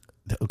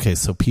 okay,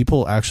 so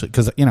people actually,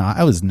 because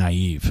I was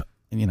naive.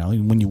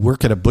 When you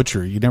work at a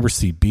butcher, you never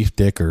see beef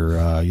dick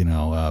or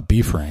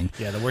beef ring.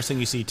 Yeah, the worst thing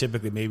you see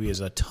typically maybe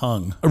is a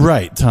tongue.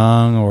 Right,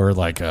 tongue or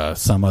like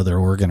some other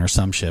organ or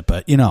some shit.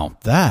 But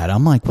that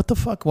I'm like, what the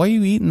fuck? Why are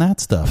you eating that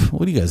stuff?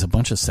 What are you guys, a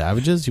bunch of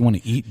savages? You want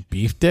to eat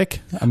beef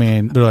dick? I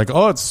mean, they're like,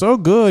 oh, it's so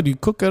good. You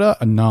cook it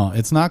up. No,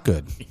 it's not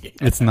good.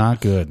 It's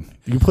not good.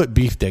 You put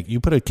beef dick. You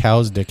put a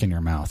cow's dick in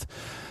your mouth.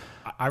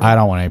 I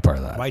don't want any part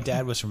of that. My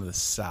dad was from the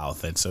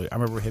South, and so I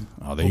remember him.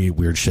 Oh, they eat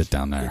weird shit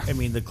down there. I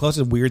mean, the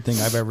closest weird thing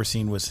I've ever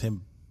seen was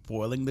him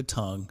boiling the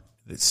tongue,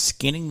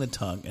 skinning the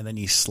tongue, and then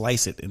you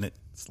slice it, and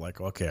it's like,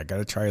 okay, I got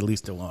to try at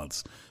least it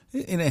once.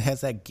 And it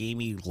has that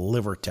gamey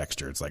liver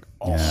texture. It's like,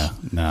 oh. Yeah,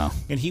 no.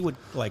 And he would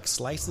like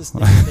slice this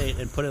thing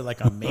and put it like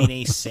a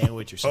mayonnaise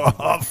sandwich or something.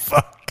 Oh,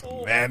 fuck.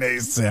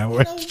 Mayonnaise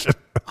sandwich.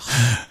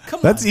 Come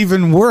on. That's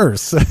even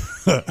worse.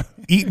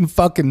 Eating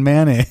fucking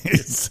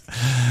mayonnaise.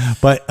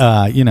 But,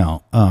 I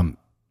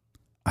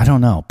don't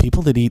know.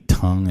 People that eat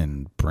tongue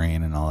and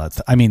brain and all that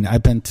stuff. I mean,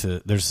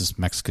 there's this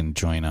Mexican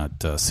joint at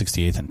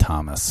 68th and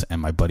Thomas, and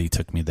my buddy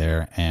took me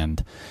there,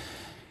 and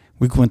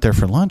we went there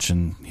for lunch,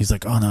 and he's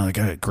like, oh, no, I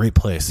got a great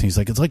place. And he's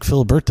like, it's like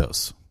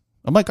Filiberto's.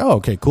 I'm like, oh,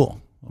 okay,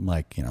 cool. I'm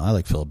like, I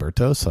like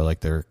Filiberto's. I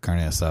like their carne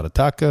asada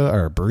taco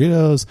or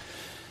burritos.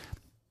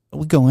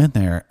 We go in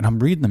there, and I'm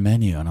reading the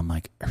menu, and I'm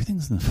like,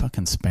 everything's in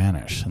fucking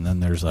Spanish. And then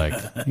there's like,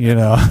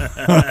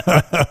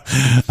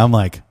 I'm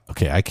like,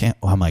 okay, I can't.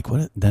 Well, I'm like,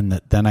 what?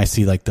 Then I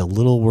see like the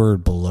little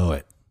word below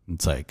it.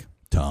 It's like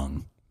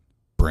tongue,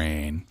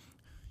 brain,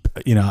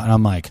 and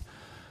I'm like,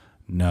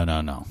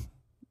 no.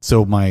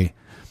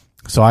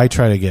 So I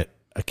try to get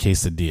a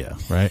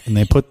quesadilla, right? And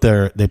they put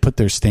their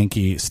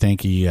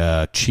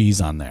stanky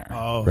cheese on there.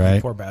 Oh, right?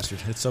 Poor bastard!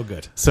 It's so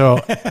good. So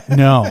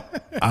no,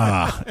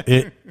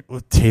 it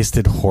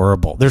tasted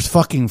horrible. There's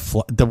fucking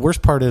the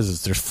worst part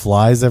is there's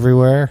flies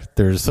everywhere.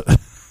 There's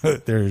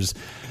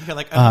You're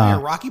like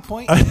under Rocky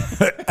Point.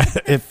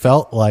 It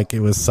felt like it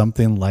was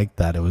something like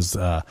that. It was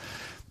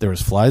there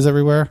was flies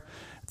everywhere.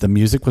 The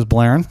music was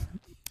blaring.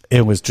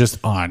 It was just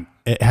on.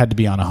 It had to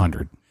be on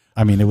 100.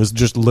 I mean, it was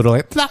just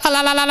literally.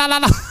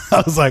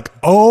 I was like,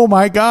 "Oh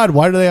my god,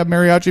 why do they have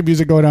mariachi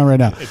music going on right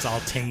now?" It's all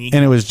tangy,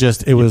 and it was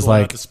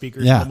like, the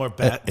speakers, yeah, more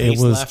it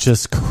was left.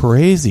 just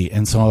crazy.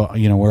 And so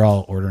we're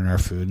all ordering our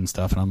food and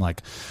stuff, and I'm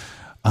like,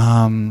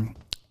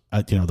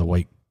 the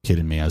white kid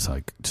in me, I was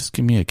like, just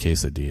give me a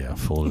quesadilla,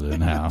 fold it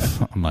in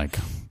half. I'm like,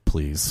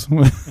 please,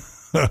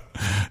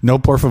 no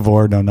por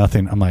favor, no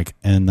nothing. I'm like,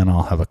 and then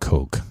I'll have a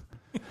Coke.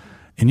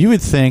 And you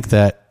would think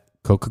that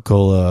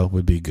Coca-Cola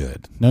would be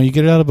good. No, you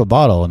get it out of a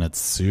bottle, and it's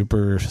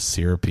super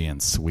syrupy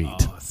and sweet.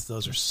 Oh,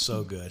 those are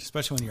so good,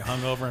 especially when you're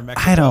hungover in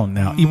Mexico. I don't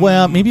know.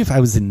 Well, maybe if I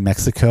was in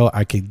Mexico,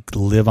 I could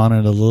live on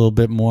it a little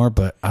bit more,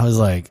 but I was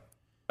like,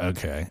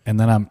 okay. And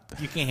then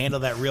you can't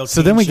handle that real.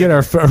 So then we get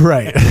our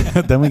right.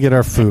 Then we get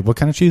our food. What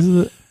kind of cheese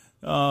is it?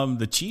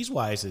 The cheese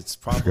wise, it's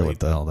probably I forget what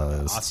the hell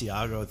that is.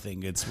 Asiago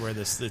thing. It's where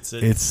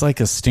it's like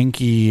a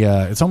stinky.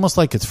 It's almost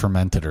like it's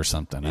fermented or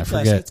something. I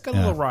forget. It's got a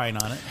little rind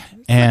on it.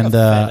 It's and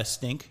like a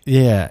stink.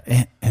 Yeah,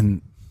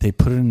 and they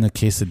put it in the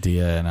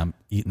quesadilla, and I'm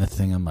eating the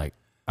thing. I'm like,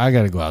 I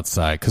got to go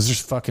outside because there's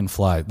fucking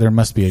flies. There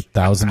must be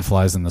 1,000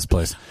 flies in this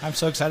place. I'm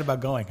so excited about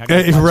going.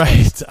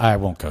 Right. I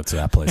won't go to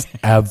that place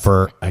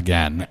ever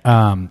again.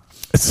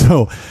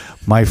 So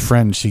my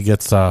friend, she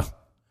gets a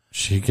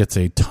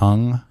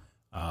tongue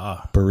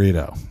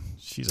burrito.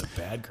 She's a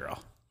bad girl.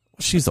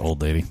 She's the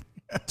old lady.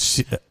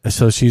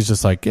 So she's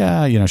just like,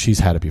 yeah, she's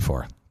had it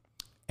before.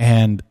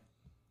 And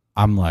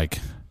I'm like,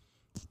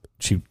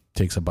 she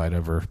takes a bite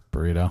of her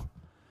burrito,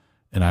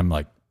 and I'm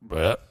like,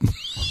 I'm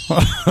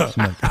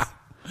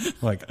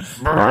like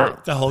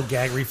the whole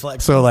gag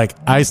reflex. So like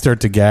I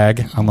start to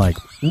gag. I'm like,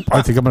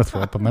 I think I'm gonna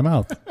throw up in my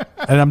mouth,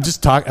 and I'm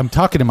just I'm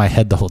talking in my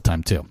head the whole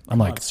time too. I'm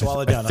like,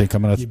 swallow I down. think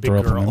I'm gonna throw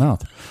up in my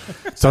mouth.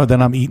 So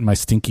then I'm eating my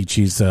stinky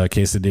cheese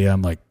quesadilla.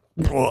 I'm like,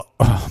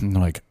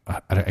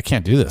 I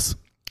can't do this.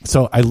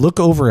 So I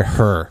look over at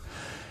her,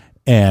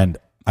 and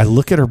I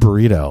look at her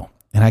burrito,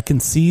 and I can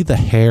see the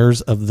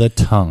hairs of the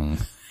tongue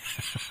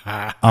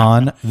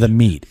on the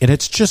meat, and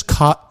it's just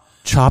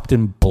chopped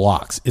in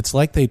blocks. It's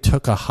like they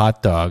took a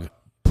hot dog,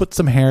 put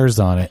some hairs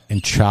on it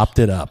and chopped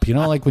it up. You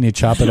know, like when you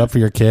chop it up for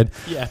your kid?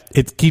 Yeah.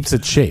 It keeps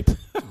its shape.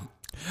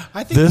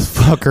 I think This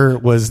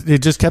fucker it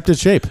just kept its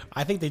shape.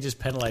 I think they just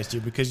penalized you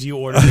because you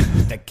ordered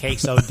the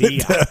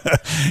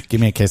quesadilla.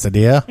 Give me a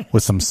quesadilla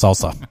with some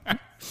salsa.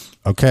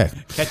 Okay.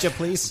 Ketchup,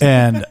 please.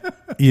 And,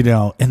 you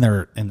know, and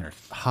their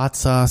hot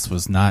sauce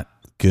was not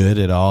good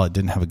at all. It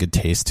didn't have a good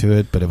taste to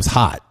it, but it was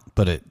hot.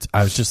 But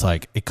I was just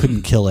like, it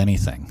couldn't kill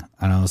anything.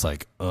 And I was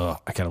like, ugh,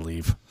 I got to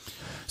leave.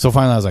 So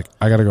finally I was like,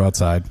 I got to go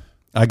outside.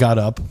 I got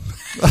up.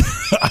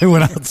 I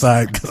went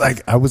outside because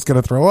I was going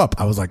to throw up.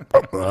 I was like,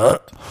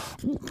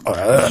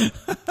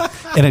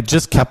 and it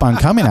just kept on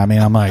coming at me.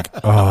 I'm like,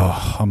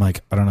 I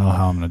don't know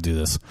how I'm going to do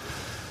this.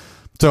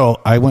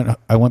 So I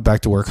went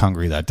back to work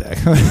hungry that day.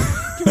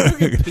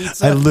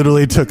 I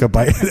literally took a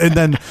bite, and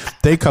then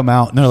they come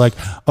out and they're like,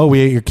 "Oh, we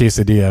ate your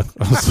quesadilla."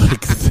 I was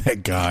like,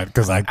 "Thank God,"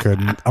 because I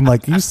couldn't. I'm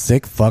like, "You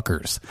sick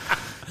fuckers."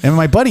 And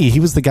my buddy, he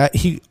was the guy.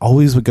 He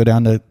always would go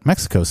down to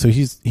Mexico, so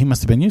he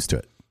must have been used to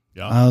it.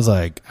 Yeah. I was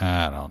like,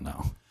 I don't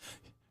know.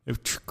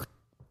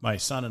 My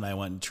son and I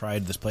went and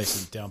tried this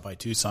place down by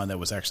Tucson that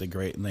was actually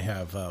great, and they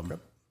have.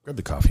 Grab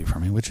the coffee for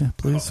me, would you,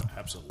 please? Oh,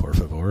 absolutely. Por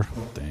favor.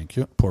 Thank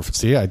you.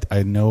 See,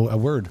 I know a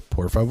word.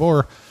 Por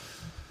favor.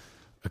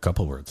 A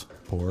couple words.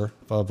 Por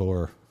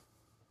favor.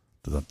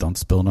 Don't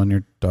spill it on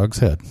your dog's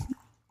head.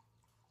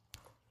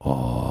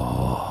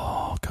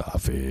 Oh,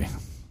 coffee.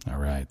 All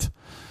right.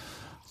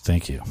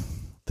 Thank you.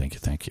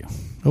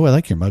 Oh, I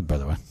like your mug, by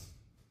the way.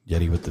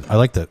 Yeti with the. I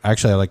like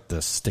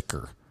the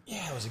sticker.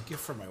 Yeah, it was a gift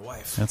from my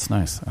wife. That's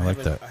nice. I like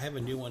that. I have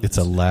a new one. It's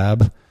a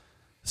lab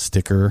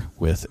sticker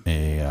with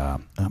a.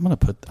 I'm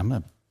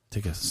gonna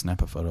take a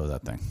snap a photo of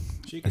that thing.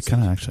 She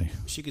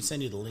could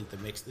send you the link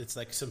that makes it's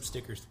like some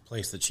stickers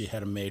place that she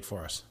had them made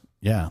for us.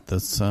 Yeah,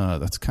 that's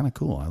kind of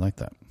cool. I like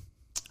that.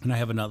 And I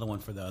have another one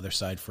for the other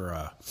side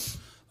for.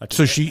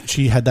 So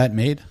she had that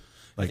made.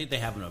 I think they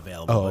have them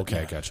available. Oh,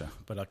 okay, gotcha.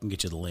 But I can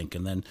get you the link,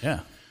 and then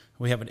yeah,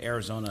 we have an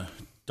Arizona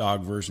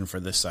dog version for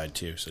this side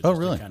too. So oh,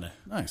 really? Kind of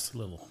nice,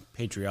 little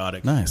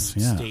patriotic. Nice,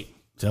 yeah, state.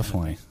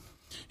 Definitely.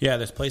 Yeah,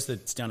 this place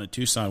that's down in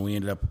Tucson, we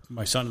ended up.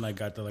 My son and I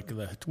got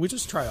we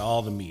just try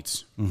all the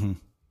meats,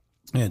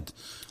 and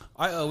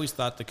I always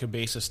thought the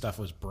cabeza stuff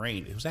was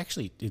brain. It was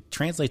actually it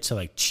translates to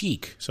like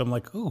cheek. So I'm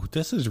like, oh,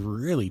 this is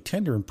really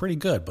tender and pretty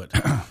good, but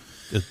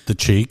the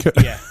cheek.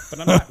 Yeah,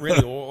 but I'm not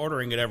really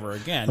ordering it ever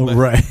again. But,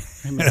 right.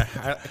 I mean,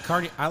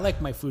 I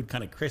like my food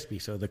kind of crispy,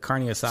 so the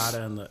carne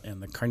asada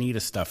and the carnita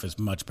stuff is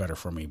much better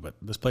for me. But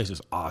this place is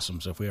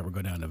awesome, so if we ever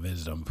go down to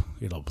visit them,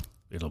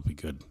 it'll be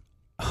good.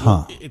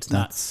 Huh? It's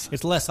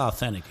less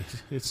authentic.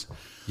 It's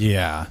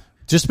yeah.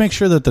 Just make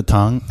sure that the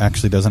tongue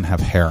actually doesn't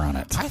have hair on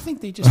it. I think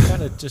they just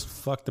gotta just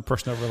fuck the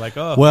person over. Like,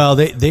 oh, well,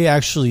 they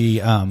actually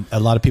a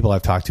lot of people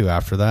I've talked to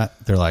after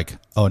that, they're like,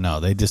 oh no,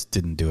 they just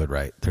didn't do it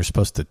right. They're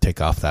supposed to take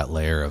off that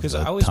layer of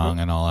the tongue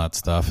and all that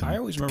stuff. And I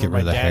always remember get rid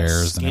of the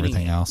hairs and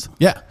everything else.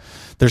 Yeah,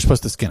 they're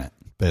supposed to skin it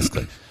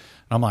basically. And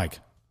I'm like,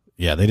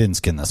 yeah, they didn't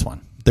skin this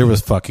one. There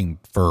was fucking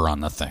fur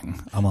on the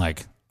thing. I'm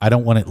like, I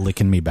don't want it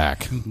licking me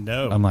back.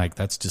 No, I'm like,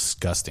 that's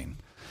disgusting.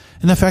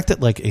 And the fact that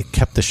like it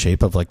kept the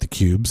shape of like the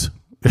cubes.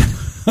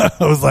 I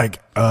was like,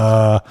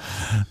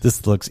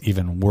 this looks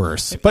even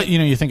worse. But, you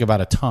know, you think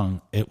about a tongue,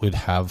 it would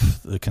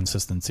have the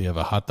consistency of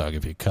a hot dog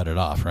if you cut it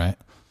off, right?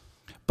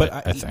 But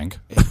I think.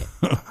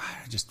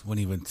 I just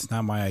wouldn't even, it's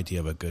not my idea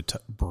of a good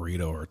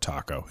burrito or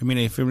taco. I mean,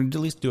 if we would at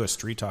least do a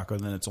street taco,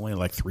 then it's only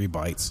like 3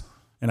 bites.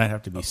 And I'd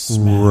have to be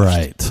smashed.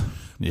 Right.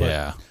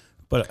 Yeah.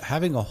 But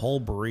having a whole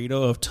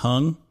burrito of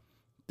tongue,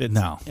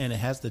 no. And it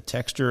has the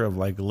texture of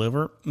like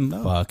liver,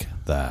 no. Fuck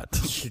that.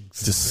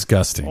 It's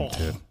disgusting,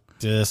 dude.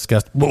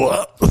 Disgusting.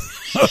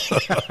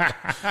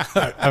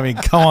 I mean,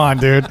 come on,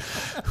 dude.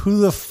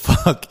 Who the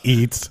fuck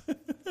eats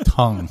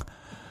tongue?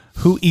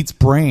 Who eats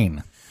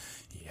brain?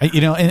 Yeah. You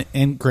know,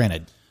 and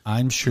granted,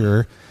 I'm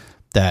sure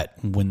that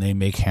when they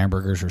make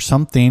hamburgers or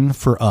something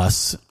for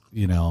us,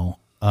 you know,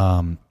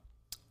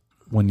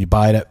 when you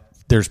buy it,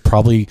 there's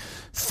probably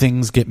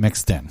things get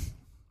mixed in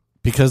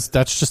because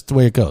that's just the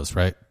way it goes,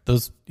 right?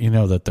 Those, you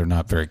know, that they're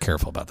not very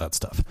careful about that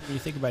stuff. When you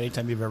think about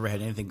anytime you've ever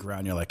had anything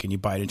ground, you're like, and you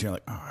bite into it, you're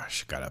like, oh, I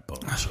should got a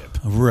bone chip.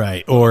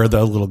 Right. Or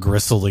the little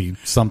gristly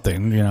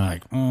something, you know,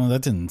 like, oh,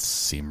 that didn't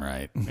seem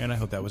right. And I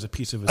hope that was a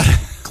piece of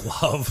his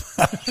glove.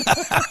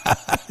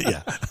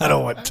 Yeah. I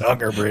don't want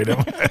tongue or brain.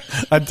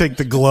 I'd take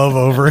the glove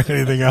over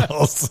anything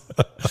else.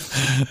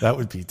 That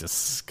would be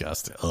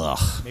disgusting.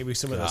 Ugh. Maybe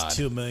some of those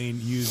 2 million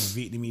used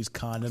Vietnamese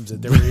condoms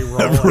that they're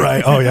re-rolling.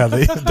 Right. Oh, yeah.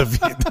 The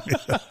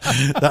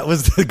that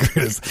was the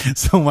greatest.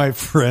 So my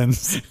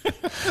friends,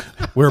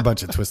 we're a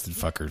bunch of twisted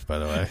fuckers, by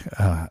the way,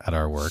 at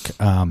our work.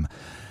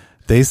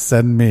 They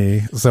send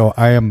me, so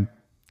I'm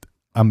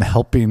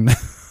helping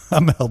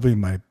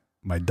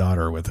my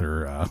daughter with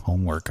her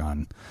homework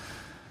on,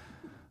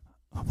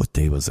 what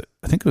day was it?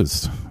 I think it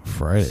was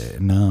Friday.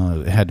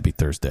 No, it had to be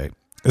Thursday.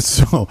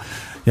 So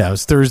yeah, it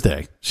was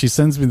Thursday. She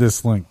sends me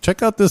this link.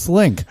 Check out this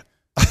link.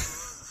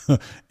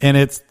 And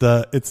it's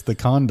the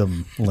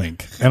condom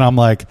link. And I'm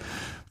like,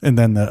 And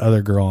then the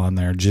other girl on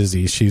there,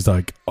 Jizzy, she's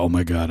like, oh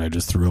my God, I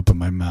just threw up in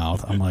my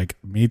mouth. I'm like,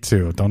 me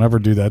too. Don't ever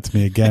do that to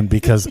me again,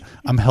 because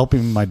I'm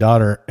helping my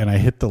daughter and I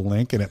hit the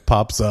link and it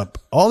pops up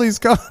all these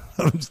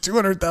condoms,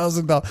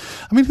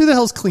 $200,000. I mean, who the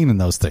hell's cleaning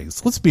those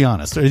things? Let's be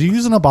honest. Are you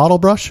using a bottle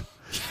brush?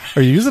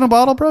 Are you using a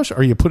bottle brush? Or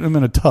are you putting them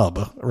in a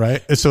tub,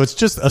 right? So it's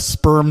just a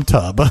sperm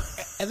tub.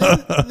 And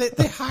then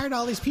they hired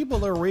all these people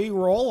to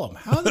re-roll them.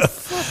 How the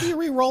fuck are you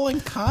re-rolling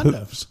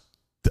condoms?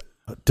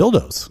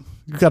 Dildos.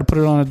 You got to put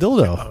it on a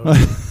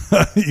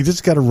dildo. You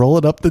just got to roll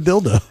it up the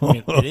dildo. I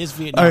mean, it is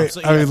Vietnam.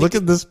 I mean, look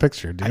at this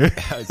picture, dude.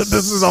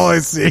 This is all I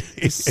see.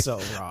 It's so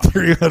wrong.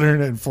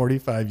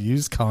 345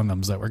 used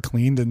condoms that were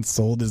cleaned and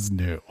sold as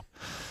new.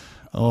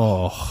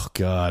 Oh,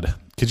 God.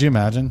 Could you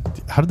imagine?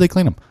 How did they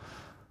clean them?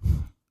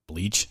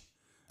 Bleach?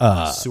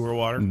 Sewer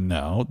water?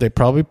 No, they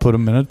probably put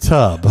them in a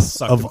tub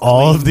Suck of them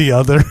all clean. of the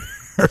other.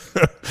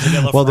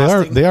 Well,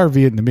 frosting? they are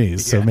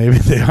Vietnamese, so maybe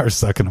they are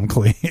sucking them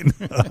clean.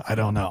 I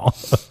don't know.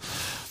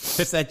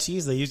 It's that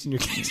cheese they use in your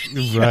case.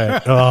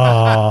 Right.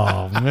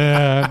 Oh,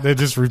 man. They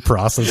just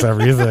reprocess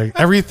everything.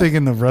 Everything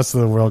in the rest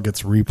of the world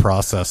gets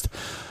reprocessed.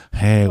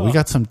 Hey, we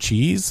got some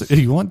cheese.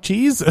 You want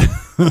cheese?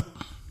 The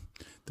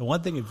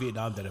one thing in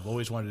Vietnam that I've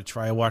always wanted to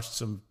try, I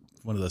watched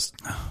one of those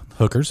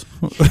Hookers.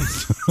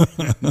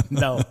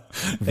 No,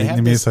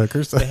 Vietnamese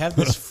hookers. They have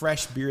this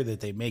fresh beer that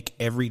they make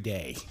every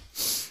day,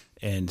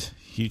 and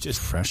you just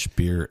Fresh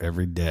beer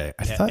every day.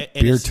 I thought and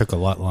beer it's- took a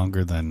lot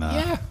longer than.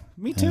 yeah,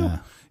 me too. yeah,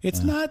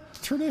 It's not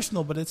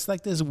traditional, but it's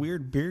like this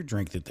weird beer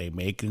drink that they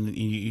make, and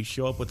you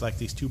show up with like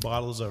these 2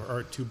 bottles of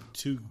or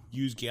two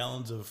used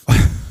gallons of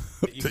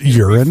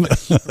urine.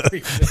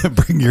 refill.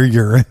 Bring your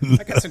urine.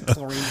 I got some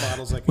chlorine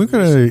bottles. I can We're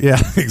gonna, yeah,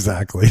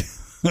 exactly.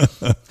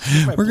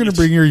 We're gonna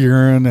bring your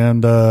urine,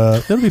 and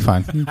it'll be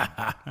fine.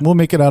 We'll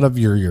make it out of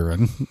your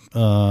urine.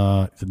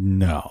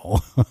 No.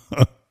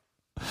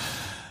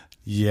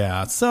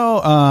 Yeah.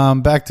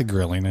 So, back to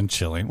grilling and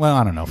chilling. Well,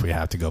 I don't know if we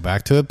have to go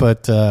back to it,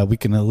 but we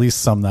can at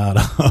least sum that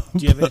up. Do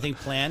you have anything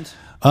planned?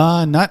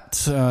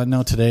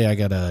 No, today I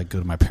gotta go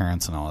to my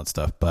parents and all that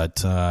stuff.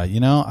 But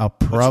I'll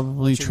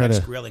probably What's your try next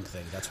to. grilling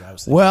thing. That's what I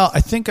was thinking. Well,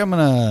 I think I'm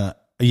gonna.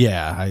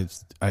 Yeah,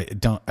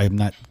 I'm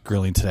not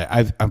grilling today.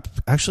 I'm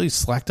actually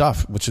slacked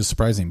off, which is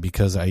surprising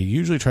because I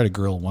usually try to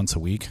grill once a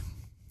week,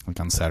 like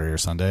on Saturday or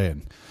Sunday,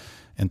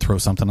 and throw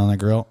something on the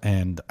grill,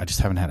 and I just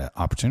haven't had an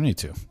opportunity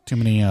to. Too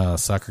many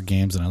soccer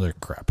games and other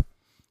crap.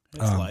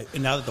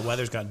 And now that the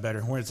weather's gotten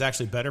better, when it's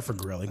actually better for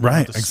grilling, you Right,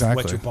 don't have to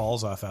exactly. Sweat your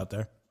balls off out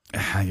there.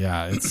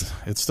 Yeah,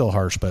 it's still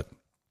harsh, but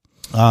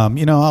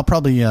I'll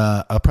probably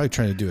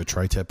try to do a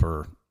tri-tip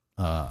or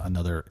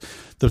another.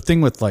 The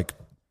thing with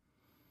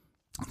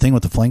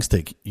the flank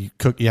steak, you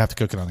have to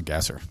cook it on a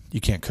gasser.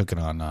 You can't cook it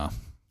on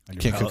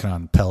cook it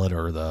on pellet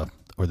or the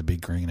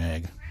big green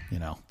egg.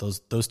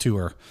 Those two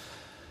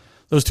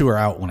are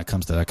out when it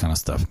comes to that kind of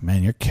stuff.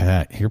 Man, your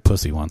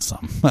pussy wants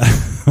some.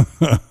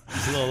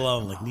 It's a little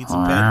lonely. Needs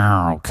some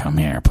pet. Come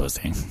here,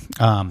 pussy.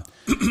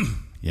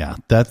 Yeah,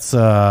 that's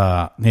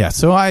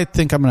So I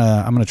think I'm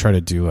gonna try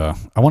to do I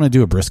want to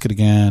do a brisket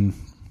again.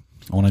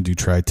 I want to do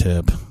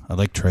tri-tip. I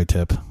like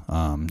tri-tip.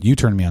 You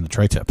turned me on the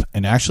tri-tip,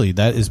 and actually,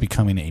 that is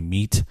becoming a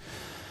meat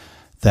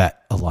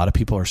that a lot of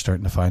people are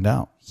starting to find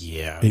out.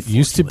 Yeah, It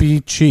used to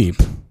be cheap,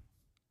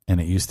 and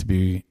it used to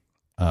be,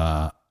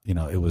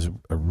 it was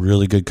a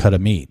really good cut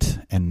of meat,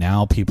 and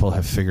now people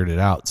have figured it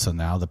out. So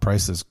now the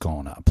price is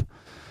going up,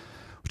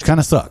 which kind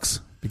of sucks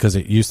because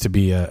it used to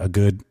be a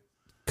good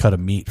cut of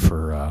meat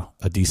for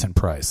a decent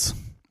price.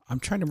 I'm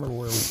trying to remember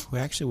where we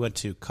actually went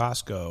to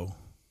Costco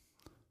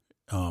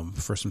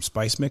for some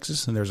spice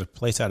mixes, and there's a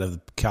place out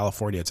of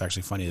California. It's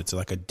actually funny. It's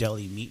like a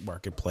deli meat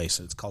marketplace.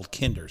 It's called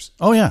Kinder's.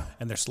 Oh yeah,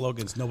 And their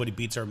slogan's "Nobody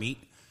beats our meat."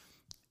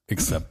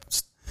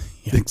 except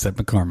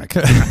McCormick.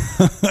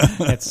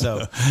 And so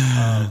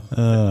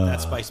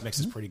that spice mix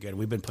is pretty good.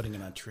 We've been putting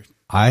it on.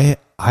 I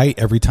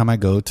every time I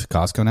go to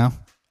Costco now,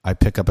 I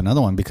pick up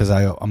another one because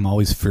I'm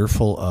always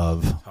fearful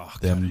of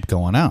them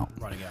going out.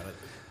 Running out of it.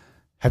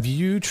 Have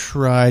you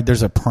tried?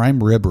 There's a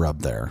prime rib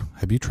rub there.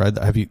 Have you tried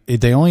that?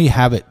 They only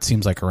have it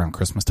seems like around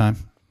Christmas time,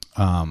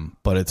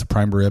 but it's a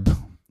prime rib,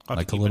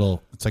 like a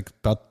little. It's like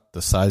about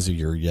the size of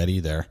your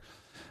Yeti there,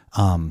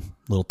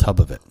 little tub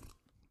of it,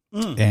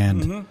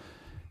 and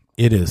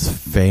it is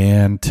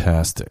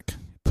fantastic.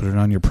 Put it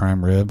on your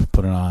prime rib.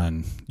 Put it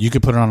on. You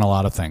could put it on a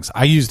lot of things.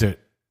 I used it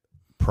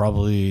all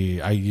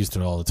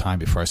the time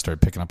before I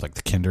started picking up like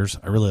the Kinders.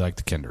 I really like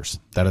the Kinders.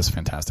 That is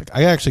fantastic.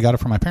 I actually got it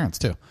from my parents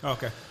too.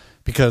 Okay.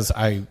 Because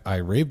I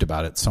raved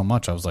about it so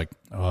much. I was like,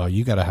 oh,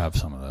 you got to have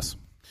some of this.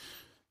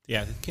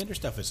 Yeah, the Kinder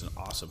stuff is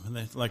awesome. And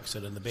then, like I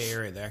said, in the Bay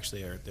Area,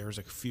 there's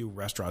a few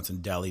restaurants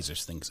and delis or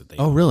things that they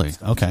Oh, really?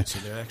 Okay. So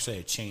they're actually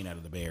a chain out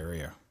of the Bay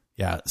Area.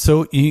 Yeah.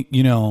 So,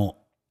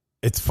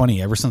 it's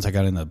funny. Ever since I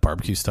got into the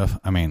barbecue stuff,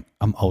 I mean,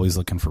 I'm always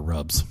looking for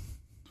rubs.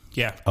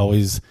 Yeah.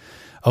 Always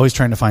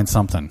trying to find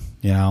something,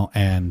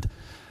 and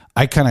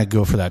I kind of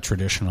go for that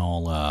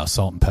traditional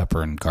salt and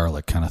pepper and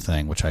garlic kind of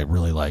thing, which I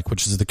really like,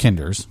 which is the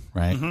Kinders,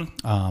 right?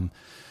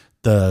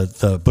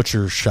 the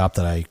butcher shop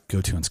that I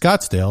go to in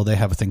Scottsdale, they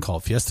have a thing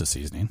called Fiesta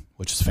seasoning,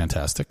 which is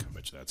fantastic.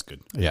 Which that's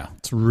good. Yeah,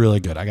 it's really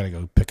good. I got to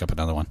go pick up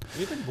another one.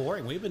 We've been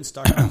boring. We've been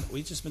stuck.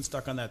 We've just been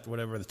stuck on that,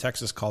 whatever the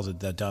Texas calls it,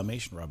 the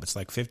Dalmatian rub. It's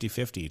like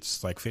 50-50.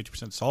 It's like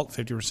 50% salt,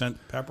 50%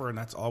 pepper, and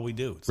that's all we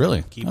do. It's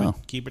Really?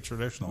 like keep it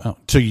traditional. Oh,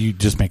 so you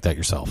just make that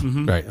yourself,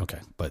 right? Okay,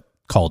 but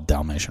called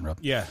Dalmatian rub.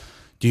 Yeah.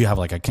 Do you have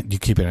like do you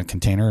keep it in a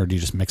container, or do you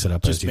just mix it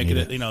up as you need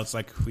it? You know, it's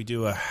like we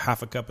do a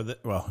half a cup of it.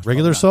 Well,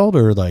 Regular salt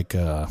or like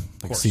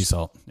sea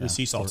salt? The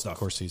sea salt stuff. Of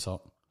course, sea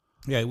salt.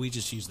 Yeah, we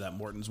just use that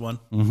Morton's one.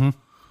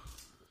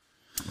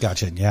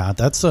 Gotcha. Yeah,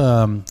 that's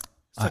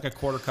It's like a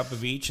quarter cup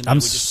of each. And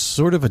I'm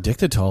sort of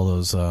addicted to all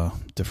those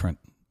different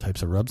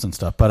types of rubs and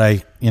stuff. But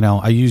I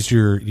used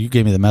you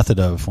gave me the method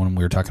of when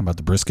we were talking about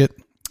the brisket,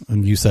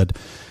 and you said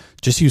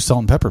just use salt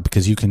and pepper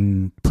because you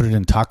can put it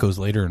in tacos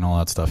later and all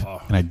that stuff.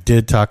 Oh. And I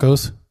did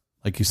tacos,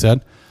 like you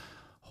said.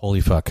 Holy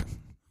fuck.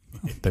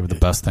 They were the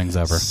best things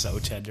ever. So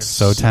tender.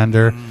 So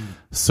tender.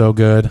 So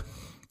good.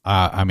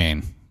 I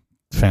mean,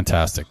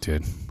 fantastic,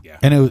 dude. Yeah.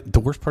 And the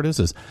worst part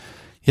is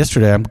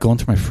yesterday I'm going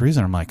through my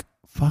freezer and I'm like,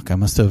 fuck, I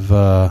must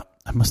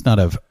not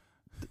have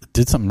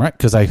did something right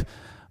because I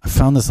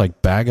found this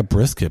like bag of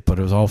brisket, but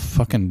it was all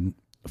fucking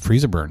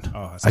freezer burned.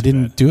 Oh, I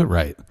didn't do it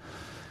right.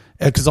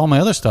 Because all my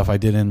other stuff I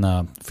did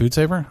in Food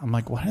Saver. I'm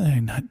like, why did I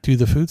not do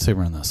the Food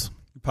Saver on this?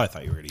 You probably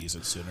thought you were going to use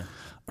it sooner.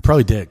 I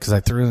probably did because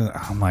I threw it in.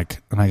 I'm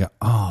like, and I go,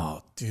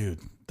 oh, dude,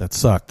 that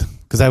sucked.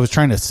 Because I was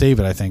trying to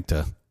save it, I think,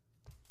 to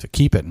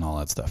keep it and all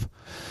that stuff.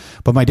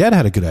 But my dad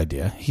had a good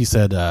idea. He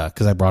said,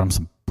 because I brought him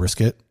some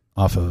brisket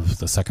off of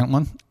the second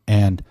one,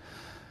 and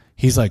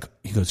he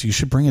goes, you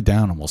should bring it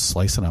down and we'll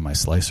slice it on my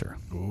slicer.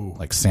 Ooh.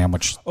 Like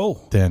sandwich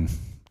thin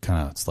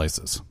kind of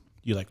slices.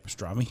 You like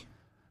pastrami?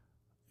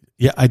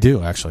 Yeah, I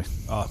do, actually.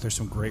 Oh, there's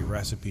some great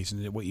recipes.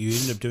 And what you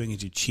end up doing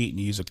is you cheat and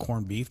you use a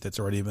corned beef that's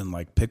already been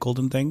like pickled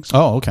and things.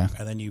 Oh, okay.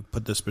 And then you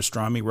put this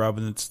pastrami rub,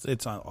 and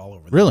it's on all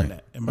over the really?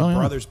 internet. And my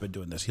brother's been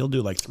doing this. He'll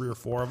do like 3 or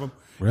 4 of them.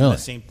 Really? The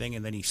same thing,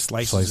 and then he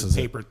slices it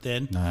paper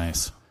thin.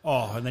 Nice.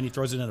 Oh, and then he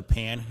throws it in a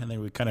pan, and then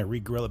we kind of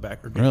re-grill it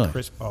back or get it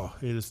crisp. Oh,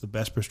 it is the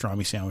best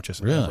pastrami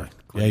sandwiches ever.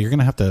 Yeah, you're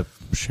gonna have to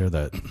share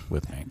that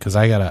with me because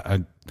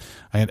I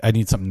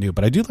need something new.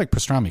 But I do like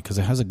pastrami because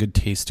it has a good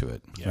taste to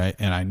it, right?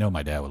 And I know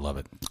my dad would love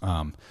it.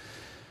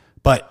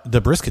 But the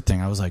brisket thing,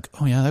 I was like,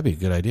 oh yeah, that'd be a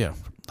good idea.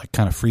 Like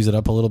kind of freeze it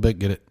up a little bit,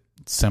 get it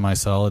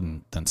semi-solid,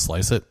 and then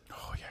slice it.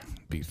 Oh yeah,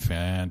 it'd be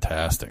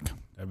fantastic.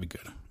 That'd be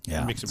good.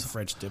 Yeah, make some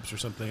French dips or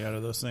something out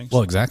of those things.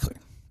 Well, exactly.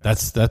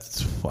 That's.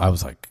 I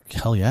was like,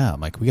 hell yeah! I'm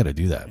like, we got to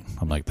do that.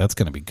 I'm like, that's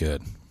gonna be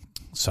good.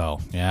 So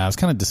yeah, I was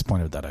kind of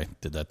disappointed that I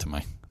did that to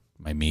my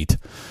meat.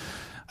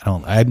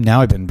 I've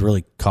been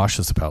really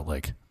cautious about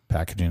like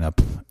packaging up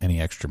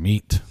any extra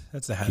meat.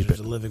 That's the hazards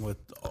of living with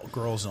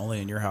girls only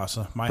in your house.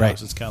 My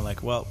house is kind of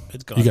like, well,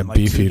 it's gone. You got like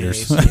beef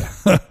eaters.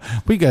 Yeah.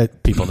 We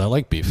got people that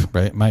like beef,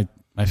 right? My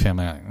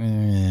family,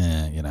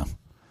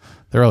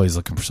 they're always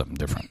looking for something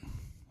different.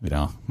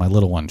 My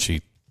little one,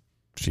 she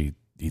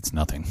eats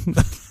nothing.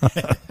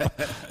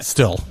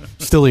 Still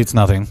eats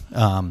nothing.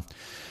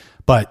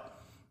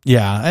 But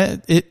yeah,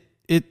 it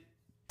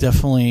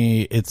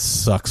definitely it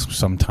sucks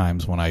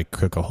sometimes when I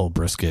cook a whole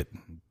brisket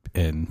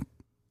and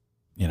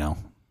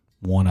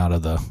one out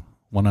of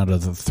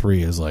the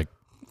 3 is like,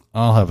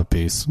 I'll have a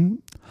piece.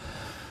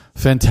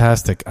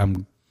 Fantastic.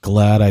 I'm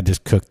glad I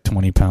just cooked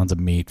 20 pounds of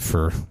meat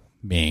for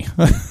me.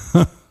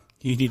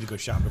 You need to go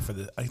shopping for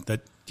the.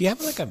 Do you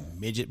have like a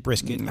midget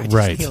brisket?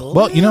 Right.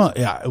 Well,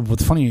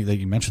 what's funny that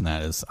you mentioned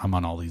that is I'm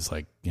on all these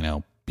like,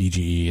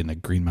 BGE and the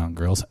Green Mountain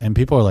Grills, and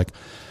people are like,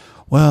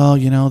 well,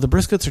 the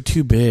briskets are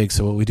too big.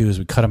 So what we do is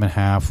we cut them in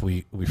half.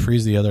 We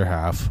freeze the other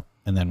half,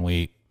 and then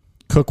we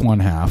cook one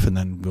half, and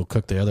then we'll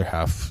cook the other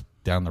half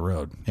down the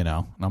road, And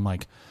I'm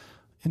like,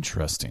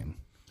 interesting.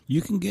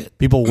 You can get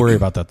people worry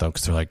about that though,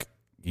 because they're like,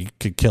 you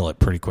could kill it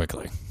pretty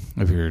quickly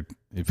if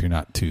you're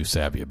not too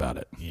savvy about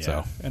it. Yeah.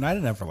 So, and I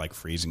never like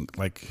freezing,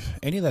 like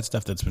any of that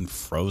stuff that's been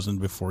frozen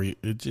before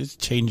it just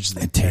changes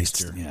the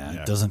texture. taste.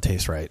 Yeah, it doesn't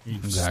taste right.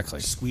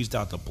 Exactly. Squeezed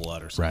out the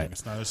blood or something. Right.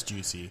 It's not as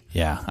juicy.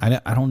 Yeah,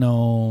 I don't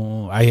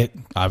know. I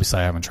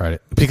haven't tried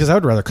it because I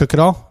would rather cook it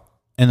all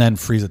and then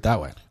freeze it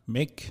that way.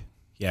 Me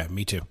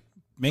too.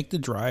 Make the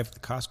drive. The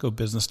Costco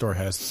business store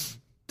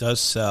does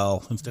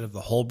sell, instead of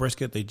the whole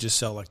brisket, they just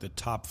sell like the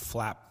top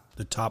flap,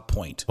 the top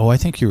point. Oh, I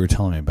think you were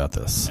telling me about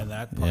this. And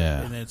that part,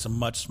 and it's a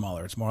much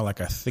smaller. It's more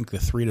like I think the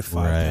 3 to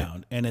 5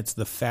 pound, and it's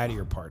the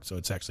fattier part, so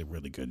it's actually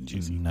really good and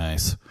juicy.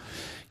 Nice.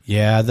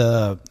 Yeah,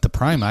 the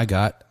prime I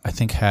got, I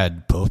think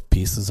had both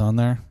pieces on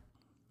there,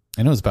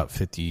 and it was about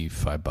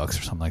 $55 or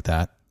something like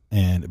that.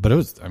 But it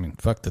was,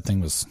 the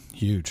thing was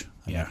huge.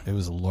 It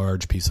was a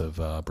large piece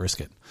of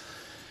brisket.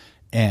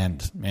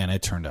 And man,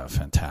 it turned out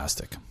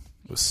fantastic.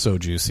 It was so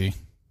juicy.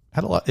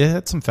 It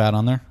had some fat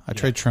on there. I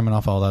tried trimming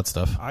off all that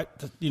stuff.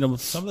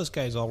 Some of those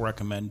guys all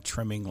recommend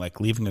trimming, like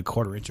leaving a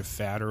 1/4 inch of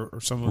fat or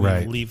something.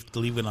 Right. Leave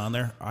it on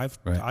there.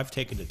 I've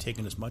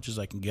taken as much as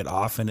I can get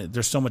off, and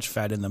there's so much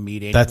fat in the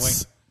meat anyway.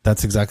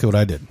 That's exactly what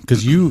I did,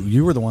 because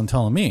you were the one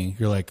telling me,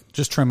 you're like,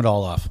 just trim it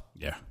all off.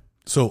 Yeah.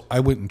 So I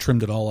went and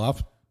trimmed it all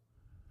off,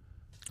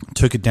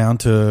 took it down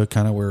to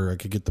kind of where I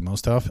could get the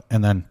most off,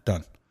 and then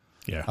done.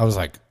 Yeah. I was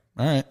like,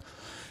 all right.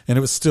 And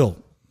it was still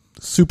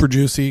super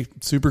juicy,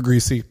 super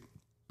greasy.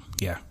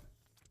 Yeah.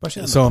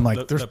 Especially So I'm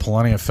like, there's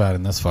plenty of fat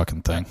in this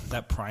fucking thing.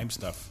 that prime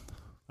stuff.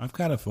 I'm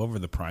kind of over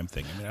the prime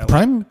thing. I mean,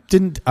 Prime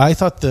I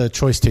thought the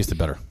choice tasted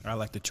better. I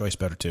like the choice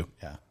better too.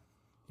 Yeah.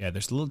 Yeah,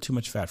 there's a little too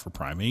much fat for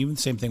prime. And even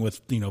the same thing with,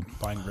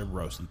 buying rib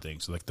roast and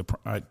things. Like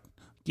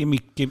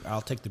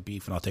I'll take the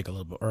beef and I'll take a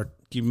little bit, or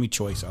give me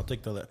choice. I'll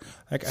take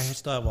I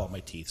still have all my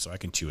teeth, so I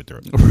can chew it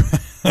through.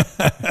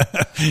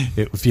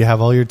 If you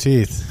have all your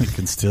teeth, you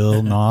can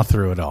still gnaw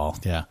through it all.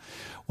 Yeah.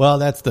 Well,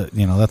 that's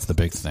the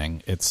big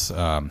thing. It's, you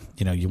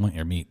want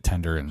your meat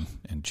tender and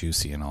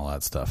juicy and all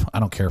that stuff. I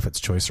don't care if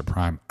it's choice or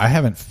prime. I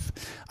haven't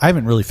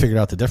really figured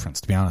out the difference,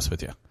 to be honest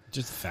with you.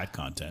 Just the fat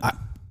content.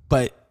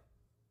 But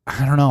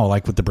I don't know,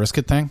 like with the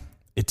brisket thing,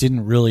 it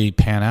didn't really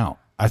pan out.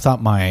 I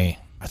thought my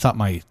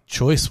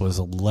choice was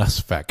a less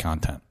fat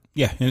content.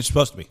 Yeah, and it's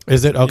supposed to be.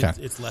 Is it? Okay.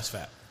 It's less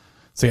fat.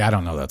 See, I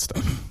don't know that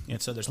stuff.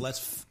 And so there's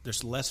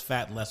less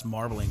fat and less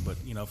marbling, but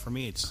for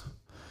me it's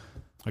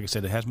like I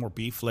said, it has more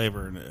beef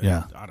flavor and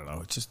Yeah. I don't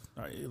know. It's just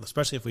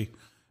especially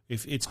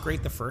if it's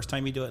great the first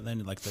time you do it, and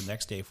then like the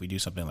next day if we do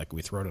something like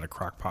we throw it in a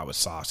crock pot with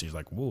sauce, he's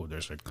like, whoa,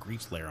 there's a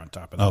grease layer on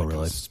top of that. Oh,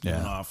 really?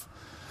 Yeah. Off.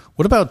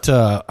 What about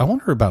I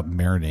wonder about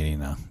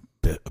marinating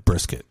a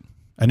brisket.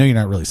 I know you're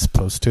not really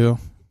supposed to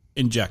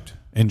Inject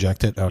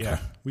it. Okay. Yeah.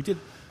 We did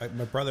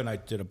my brother and I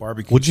did a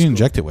barbecue. What'd you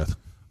inject it with?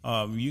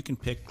 You can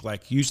pick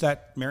use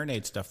that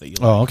marinade stuff that you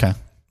like. Oh, okay.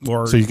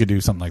 Or so you could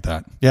do something like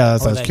that. Yeah,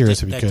 I was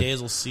curious if you could.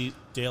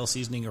 Dale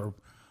seasoning, or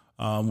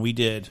we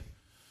did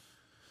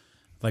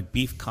like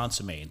beef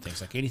consomme and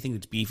things, like anything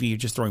that's beefy. You're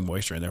just throwing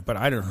moisture in there, but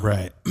I don't know.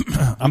 Right.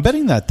 I'm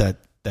betting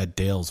that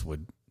Dale's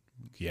would,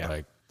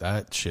 Yeah,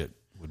 that shit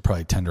would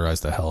probably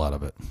tenderize the hell out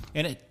of it.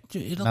 and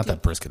it'll Not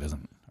that brisket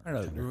isn't. I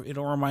don't know.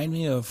 It'll remind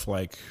me of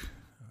like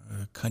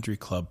a country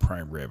club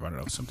prime rib. I don't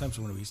know. Sometimes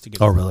when we used to get,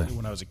 really?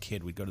 When I was a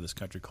kid, we'd go to this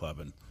country club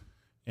and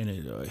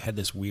it had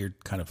this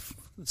weird kind of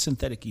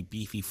synthetic-y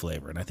beefy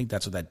flavor, and I think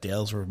that's what that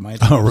Dale's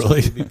reminds me of. Oh,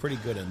 really? So it'd be pretty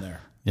good in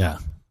there. Yeah.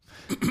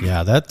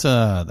 Yeah, that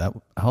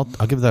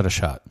I'll give that a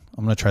shot.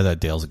 I'm gonna try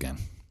that Dale's again.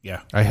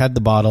 Yeah. I had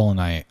the bottle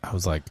and I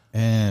was like,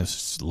 it's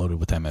just loaded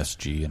with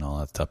MSG and all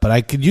that stuff. But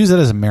I could use it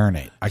as a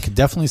marinade. I could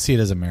definitely see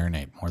it as a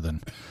marinade more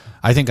than.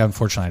 I think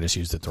unfortunately I just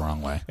used it the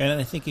wrong way. And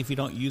I think if you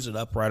don't use it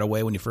up right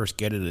away when you first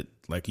get it,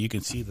 like you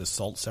can see the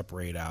salt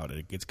separate out, and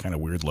it gets kind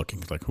of weird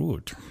looking. It's like,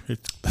 ooh,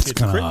 it's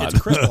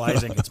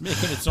crystallizing. It's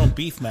making its own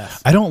beef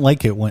meth. I don't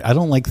like it I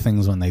don't like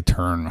things when they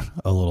turn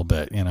a little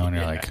bit, and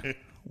you're like,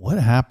 what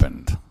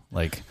happened?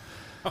 Like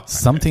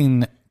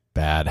something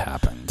bad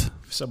happened.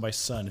 So my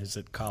son is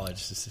at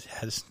college.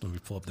 Let me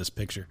pull up this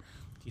picture.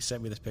 He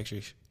sent me this picture.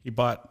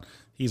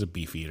 He's a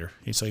beef eater.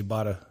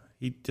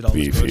 He did all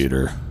Beef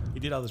eater.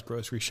 He did all this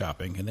grocery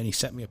shopping, and then he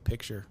sent me a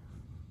picture.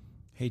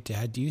 Hey,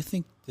 Dad, do you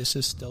think this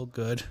is still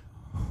good?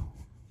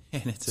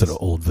 And it's an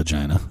old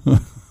vagina.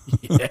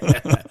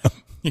 Yeah.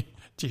 Did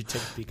you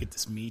take a peek at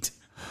this meat?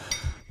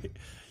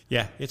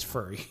 Yeah, it's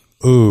furry.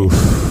 Ooh,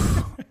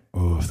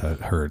 that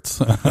hurts.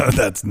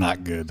 That's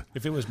not good.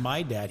 If it was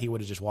my dad, he would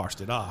have just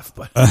washed it off.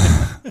 But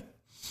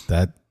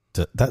that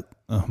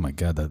oh my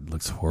God, that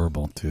looks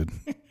horrible, dude.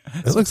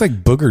 It looks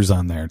like boogers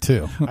on there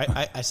too.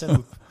 I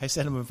sent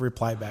him a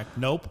reply back.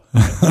 Nope.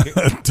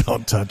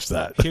 Don't touch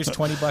that. Here's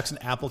 $20 in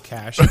Apple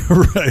Cash.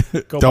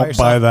 Right. Don't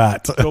buy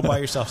that. Go buy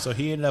yourself. So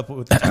he ended up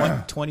with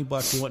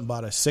 $20. He went and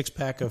bought a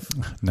 6-pack of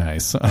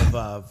nice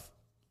of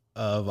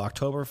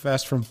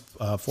Oktoberfest from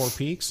Four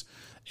Peaks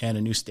and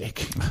a new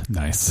steak.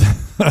 Nice.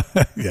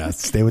 Yeah,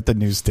 stay with the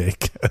new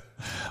steak.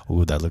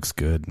 Ooh, that looks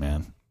good,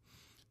 man.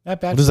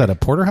 Not bad. What is that? A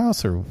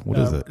porterhouse or what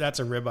is it? That's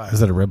a ribeye. Is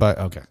that a ribeye?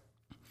 Okay.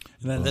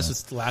 And then this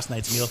is last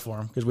night's meal for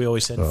him because we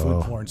always said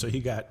food porn. So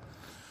he got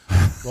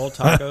rolled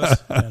tacos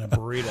and a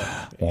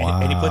burrito. Wow.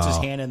 And he puts his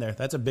hand in there.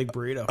 That's a big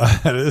burrito.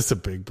 That is a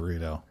big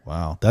burrito.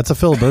 Wow. That's a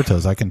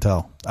Filiberto's, I can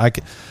tell. I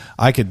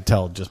could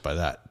tell just by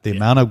that. The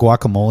amount of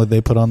guacamole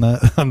they put on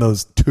that on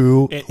those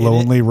two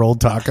lonely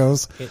rolled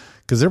tacos.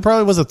 Because there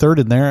probably was a third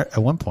in there at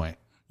one point.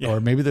 Yeah. Or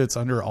maybe it's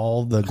under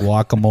all the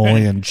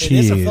guacamole and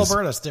cheese. It is a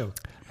Filiberto's too.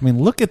 I mean,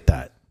 look at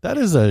that. That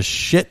is a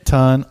shit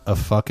ton of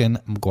fucking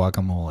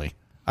guacamole.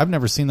 I've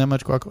never seen that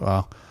much guacamole.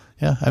 Well,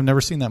 yeah, I've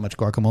never seen that much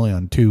guacamole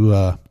on two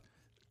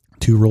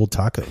rolled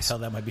tacos. Hell,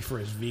 that might be for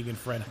his vegan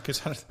friend.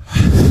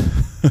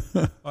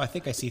 I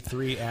think I see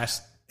 3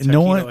 ass.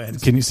 No one.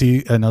 Ends. Can you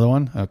see another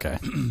one? Okay.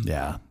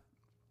 Yeah.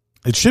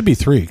 It should be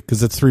 3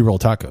 because it's 3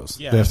 rolled tacos.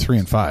 Yeah. They have 3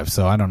 and 5,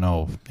 so I don't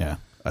know. Yeah,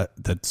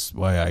 that's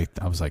why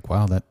I was like,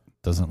 wow, that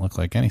doesn't look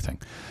like anything.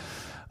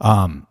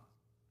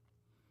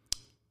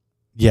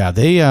 Yeah,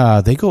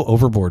 they go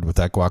overboard with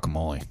that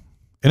guacamole,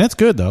 and it's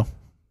good though.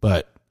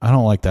 But I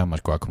don't like that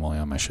much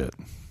guacamole on my shit.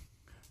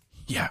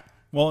 Yeah.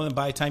 Well, and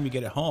by the time you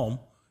get it home,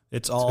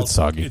 it's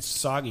soggy. It's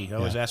soggy. I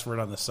always ask for it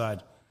on the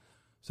side.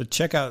 So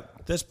check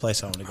out this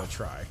place I want to go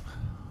try,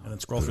 and then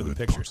scroll through the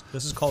pictures.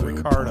 This is called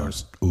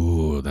Ricardo's.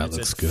 Ooh, that It's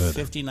looks at good.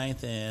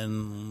 59th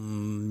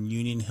and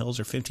Union Hills,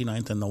 or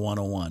 59th and the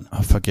 101.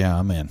 Oh fuck yeah,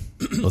 I'm in.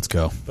 Let's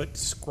go. But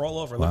scroll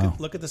over. Wow.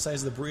 Look at the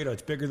size of the burrito.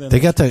 It's bigger than They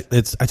got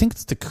the. I think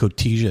it's the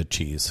cotija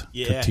cheese.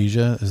 Yeah.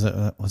 Cotija, is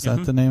that was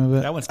that the name of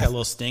it? that one's got a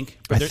little stink.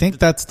 I But think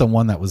that's the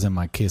one that was in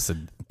my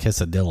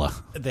quesadilla.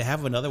 they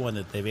have another one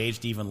that they've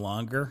aged even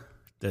longer.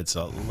 That's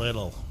a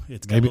little.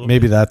 It's got a little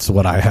Maybe that's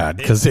what I had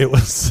because it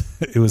was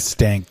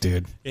stank,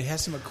 dude. It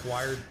has some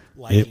acquired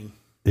liking.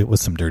 It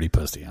was some dirty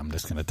pussy. I'm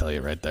just gonna tell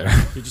you right there.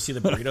 Did you see the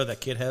burrito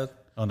that kid had?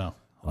 Oh no.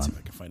 Let's see if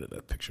I can find it.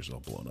 That picture's all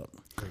blown up.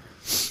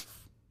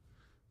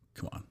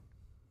 Come on.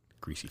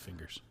 Greasy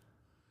fingers.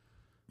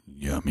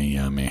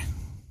 Yummy.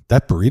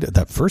 That burrito,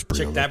 that first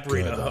burrito. Check that looked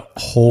burrito good. out.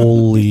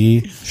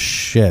 Holy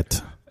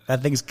shit.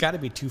 That thing's got to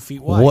be 2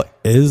 feet wide. What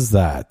is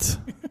that?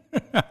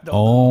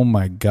 Oh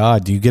my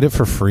God. Do you get it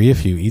for free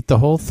if you eat the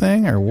whole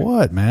thing or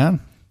what, man?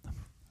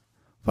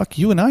 Fuck,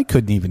 you and I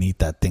couldn't even eat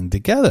that thing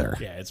together.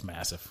 Yeah, it's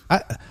massive.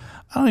 I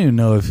don't even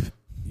know if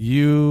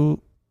your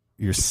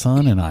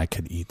son and I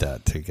could eat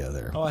that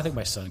together. Oh, I think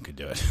my son could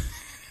do it.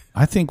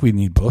 I think we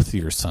need both of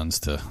your sons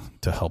to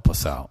help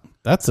us out.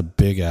 That's a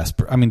big ass.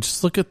 I mean,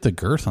 just look at the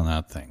girth on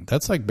that thing.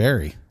 That's like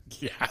Barry.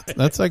 Yeah.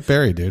 That's like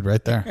Barry, dude,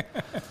 right there.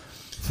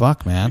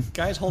 Fuck, man.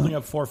 Guy's holding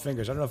up 4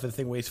 fingers. I don't know if the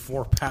thing weighs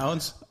 4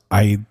 pounds.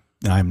 I'm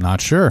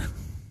not sure.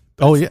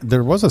 Oh yeah,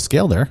 there was a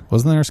scale there.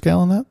 Wasn't there a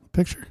scale in that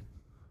picture?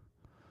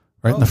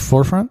 Right in the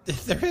forefront.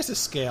 There is a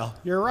scale.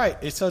 You're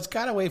right. So it's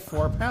got to weigh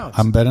 4 pounds.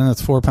 I'm betting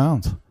it's 4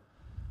 pounds.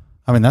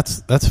 I mean,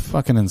 that's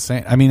fucking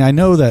insane. I mean, I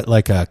know that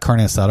like a carne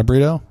asada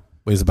burrito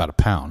weighs about a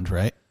pound,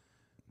 right?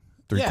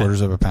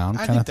 Three-quarters of a pound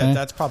kind of thing.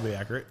 That's probably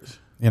accurate.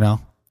 You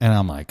know? And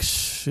I'm like,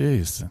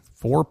 jeez,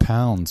 4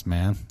 pounds,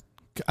 man.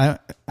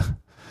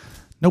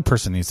 No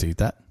person needs to eat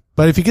that.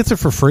 But if he gets it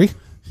for free,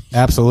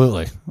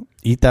 absolutely.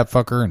 Eat that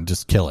fucker and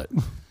just kill it.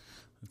 Let's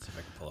see if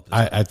I can pull up this.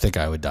 I think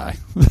I would die.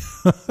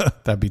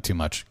 That'd be too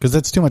much. Because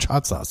it's too much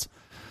hot sauce.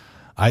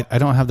 I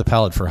don't have the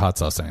palate for hot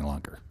sauce any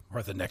longer.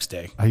 Or the next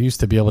day. I used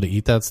to be able to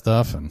eat that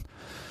stuff. And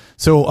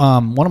so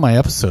one of my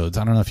episodes,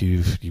 I don't know if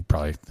you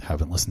probably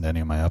haven't listened to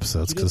any of my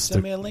episodes. You didn't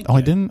send me a link Oh, I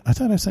yet. didn't? I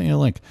thought I sent you a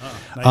link.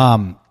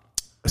 Oh,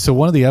 So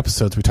one of the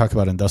episodes we talk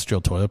about industrial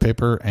toilet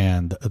paper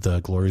and the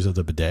glories of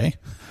the bidet.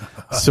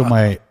 So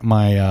my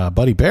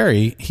buddy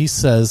Barry, he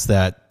says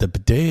that the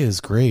bidet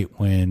is great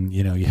when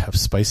you have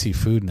spicy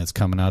food and it's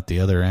coming out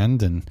the other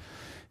end, and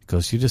he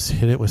goes, you just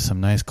hit it with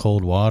some nice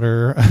cold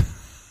water.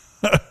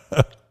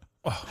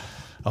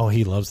 Oh,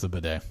 he loves the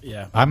bidet.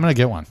 Yeah. I'm gonna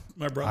get one.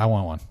 My I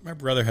want one. My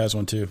brother has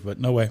one too, but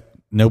no way.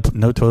 No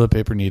toilet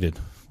paper needed.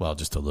 Well,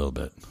 just a little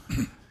bit.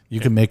 You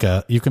can make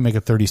a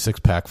 36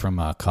 pack from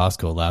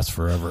Costco last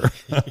forever.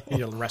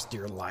 The rest of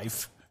your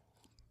life.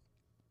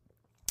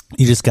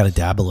 You just got to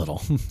dab a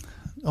little.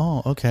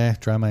 Oh, okay.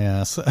 Dry my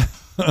ass.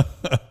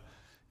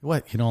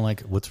 What? You don't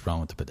like? What's wrong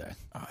with the bidet?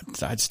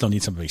 I just don't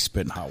need somebody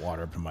spitting hot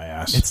water up in my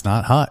ass. It's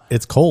not hot.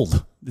 It's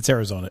cold. It's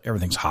Arizona.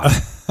 Everything's hot.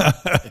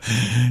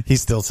 He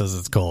still says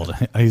it's cold.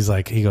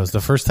 He goes,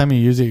 the first time you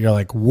use it, you're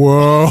like,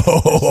 whoa.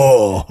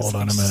 Hold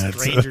on a minute.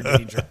 Stranger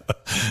danger.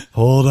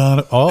 Hold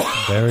on.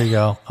 Oh, there we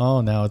go.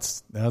 Oh, now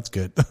it's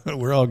good.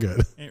 We're all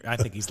good. I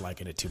think he's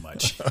liking it too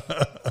much.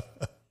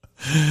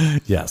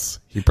 Yes,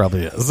 he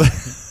probably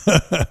is.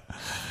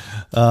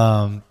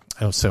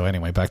 So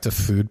anyway, back to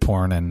food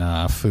porn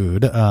and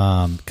food,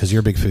 because you're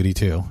a big foodie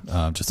too,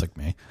 just like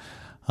me.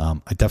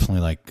 I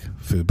definitely like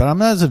food, but I'm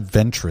not as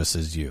adventurous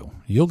as you.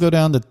 You'll go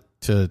down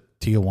to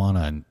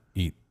Tijuana and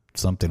eat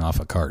something off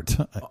a cart,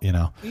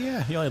 Yeah,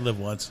 you only live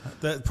once.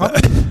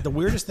 Probably the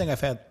weirdest thing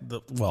I've had,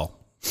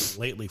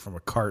 lately from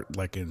a cart,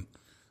 like in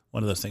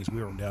one of those things,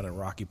 we were down at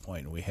Rocky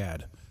Point and we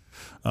had,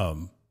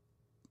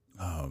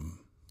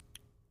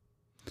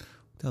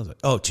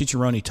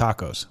 chicharroni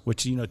tacos,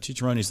 which,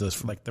 chicharroni is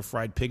those like the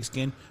fried pig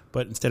skin,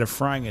 but instead of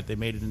frying it, they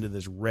made it into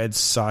this red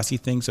saucy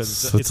thing. So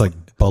it's like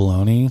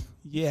bologna.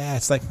 Yeah,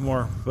 it's like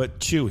more, but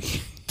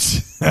chewy.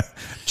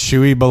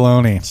 Chewy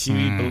bologna.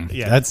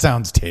 Yeah. That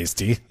sounds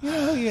tasty.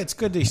 Yeah, it's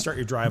good to start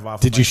your drive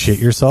off. Did you shit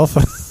yourself?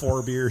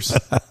 4 beers.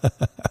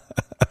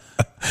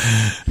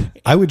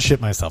 I would shit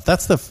myself.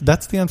 That's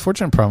the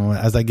unfortunate problem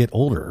as I get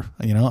older.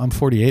 I'm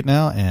 48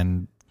 now,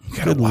 and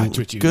gotta watch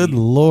what you good eat.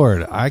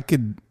 Lord,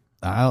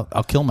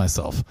 I'll kill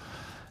myself.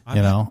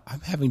 I'm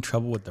having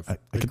trouble with the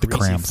I get the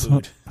greasy cramps.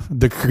 food.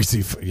 The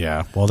greasy food.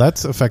 Yeah. Well,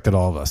 that's affected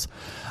all of us.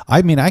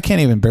 I mean, I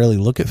can't even barely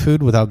look at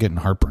food without getting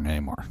heartburn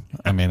anymore.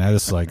 I mean, I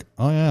just like,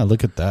 oh yeah,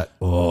 look at that.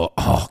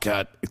 Oh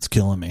God, it's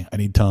killing me. I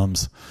need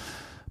Tums.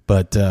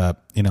 But,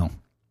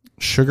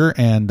 sugar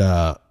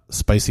and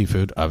spicy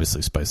food,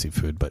 obviously spicy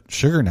food, but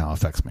sugar now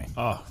affects me.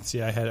 Oh,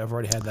 see, I've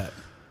already had that.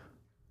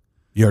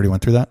 You already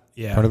went through that?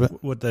 Yeah. Part of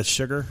it? With the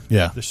sugar?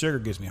 Yeah. The sugar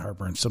gives me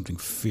heartburn, something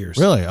fierce.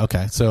 Really?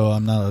 Okay. So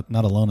I'm not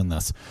alone in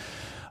this.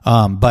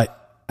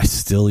 But I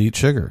still eat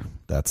sugar.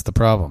 That's the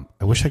problem.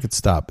 I wish I could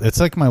stop. It's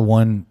like my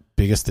one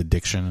biggest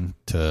addiction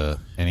to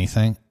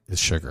anything is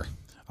sugar.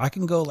 I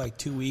can go like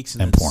 2 weeks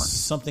and And then porn.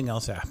 something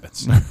else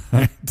happens.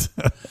 Right? It's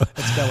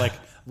got like,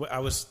 I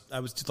was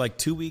just like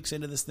 2 weeks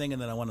into this thing,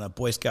 and then I went on a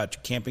Boy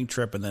Scout camping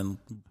trip, and then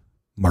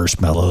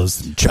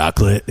marshmallows and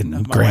chocolate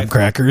and graham wife,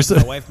 crackers.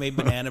 My wife made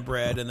banana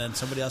bread, and then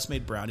somebody else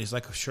made brownies.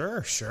 Like,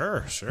 sure,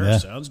 Yeah.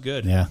 sounds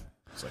good. Yeah.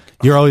 It's like,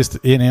 You're always,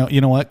 you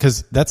know what?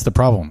 Because that's the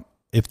problem.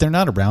 If they're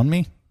not around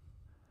me,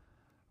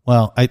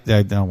 well, I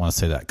don't want to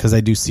say that because I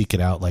do seek it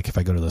out. Like if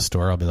I go to the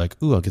store, I'll be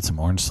like, ooh, I'll get some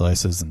orange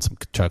slices and some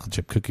chocolate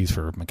chip cookies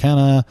for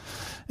McKenna.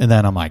 And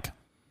then I'm like,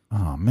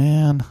 oh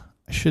man,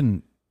 I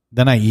shouldn't.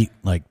 Then I eat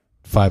like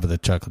 5 of the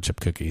chocolate chip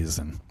cookies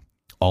and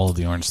all of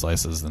the orange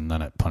slices, and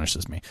then it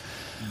punishes me.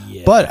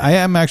 yeah. But I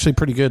am actually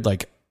pretty good.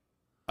 Like,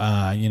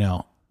 you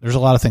know, there's a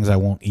lot of things I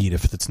won't eat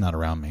if it's not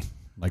around me,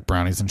 like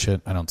brownies and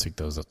shit. I don't seek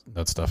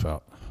that stuff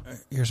out.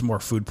 Here's more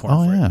food porn.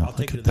 Oh, for yeah. you. I'll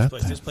take Look you to at this that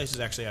place. thing. This place is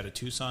actually out of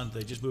Tucson.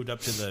 They just moved up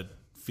to the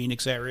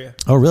Phoenix area.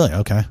 Oh, really?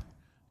 Okay.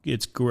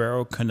 It's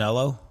Guerrero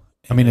Canelo.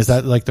 I mean, is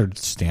that like their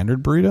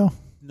standard burrito?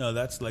 No,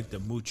 that's like the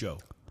mucho.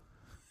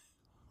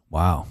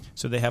 Wow.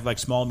 So they have like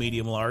small,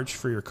 medium, large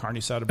for your carne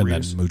asada And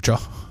then burritos. mucho.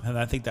 And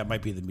I think that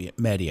might be the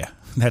media.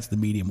 That's the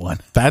medium one.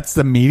 That's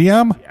the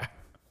medium? Yeah.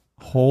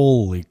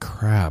 Holy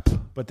crap.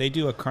 But they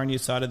do a carne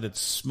asada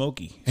that's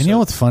smoky. And you know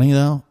what's funny,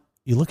 though?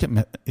 You look at,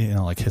 you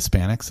know, like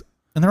Hispanics,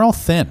 and they're all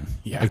thin.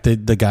 Yeah. Like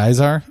the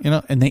guys are, you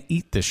know, and they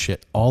eat this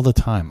shit all the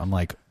time. I'm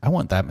like, I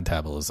want that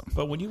metabolism.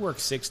 But when you work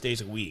 6 days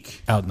a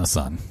week Out in the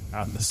sun.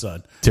 out in the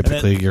sun,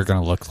 Typically, you're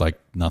going to look like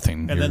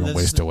nothing. You're going to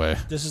waste away.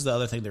 This is the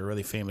other thing they're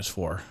really famous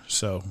for.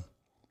 So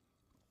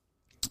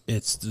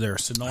it's their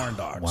Sonoran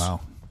dogs.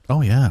 Wow.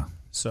 Oh, yeah.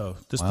 So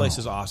this place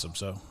is awesome.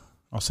 So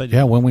I'll send you.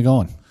 Yeah, when we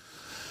going?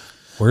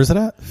 Where is it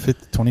at?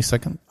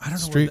 22nd I don't know.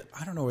 Street?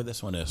 I don't know where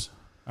this one is.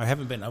 I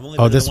haven't been. I've only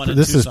Oh, been to the one in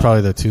this is Tucson.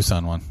 probably the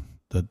Tucson one.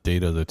 The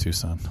date of the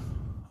Tucson.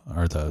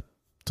 Or the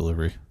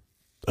delivery.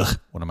 Ugh,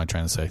 what am I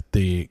trying to say?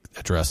 The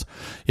address.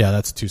 Yeah,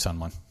 that's Tucson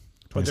one.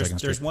 But 22nd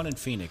Street. there's one in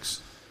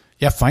Phoenix.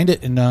 Yeah, find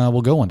it and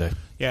we'll go one day.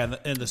 Yeah,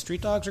 and the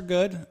street dogs are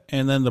good,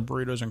 and then the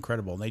burritos are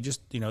incredible. And they just,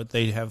 you know,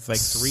 they have like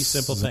 3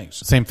 simple things.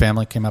 Same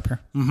family came up here?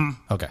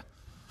 Mm-hmm. Okay.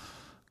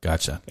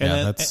 Gotcha. And yeah,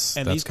 then, that's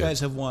these good. guys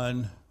have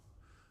won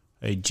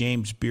a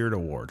James Beard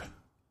Award.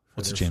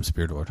 What's the James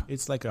Beard Award?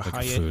 It's like a Like a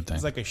high food end. thing.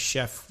 It's like a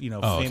chef, you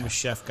know, Oh, famous okay.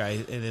 chef guy,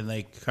 and then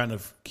they kind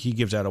of he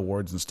gives out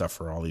awards and stuff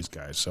for all these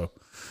guys. So,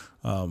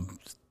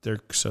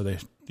 they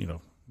you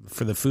know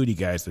for the foodie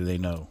guys that they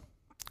know.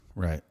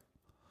 Right.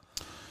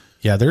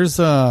 Yeah, there's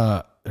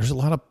a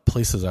lot of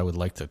places I would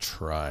like to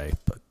try,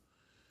 but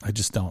I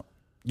just don't.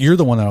 You're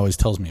the one that always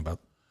tells me about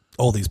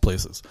all these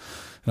places,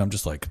 and I'm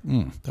just like,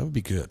 that would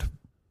be good.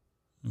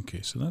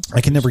 Okay, so that's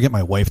I can never get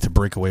my wife to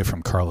break away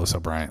from Carlos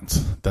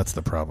O'Brien's. That's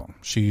the problem.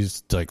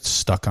 She's like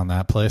stuck on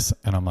that place,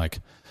 and I'm like,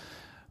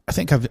 I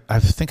think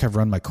I've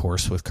run my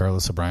course with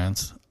Carlos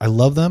O'Brien's. I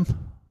love them;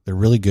 they're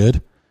really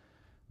good,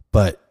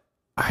 but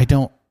I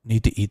don't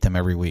need to eat them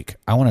every week.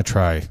 I want to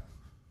try,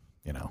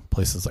 you know,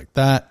 places like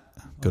that.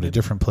 Go to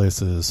different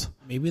places.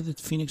 maybe the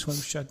Phoenix one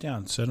was shut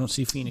down, so I don't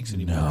see Phoenix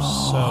anymore.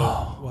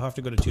 So we'll have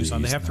to go to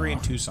Tucson. They have 3 in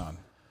Tucson.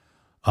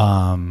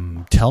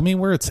 Tell me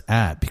where it's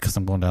at because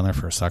I'm going down there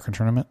for a soccer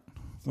tournament.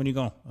 When are you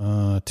going?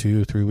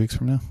 2-3 weeks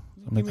from now.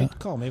 Something Give like me that. a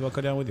call. Maybe I'll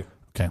go down with you.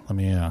 Okay, let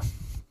me.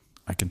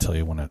 I can tell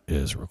you when it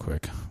is real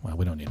quick. Well,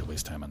 we don't need to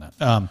waste time on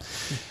that.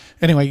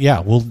 Anyway, yeah,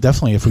 we'll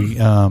definitely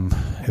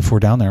if we're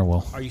down there,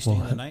 we'll. Are you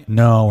staying the night?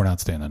 No, we're not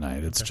staying the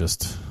night. It's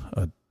just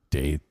a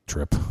day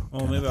trip.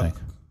 Well, kind of maybe thing.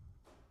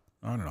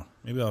 I don't know.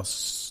 Maybe I'll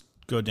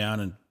go down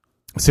and.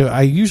 So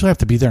I usually have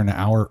to be there an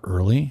hour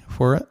early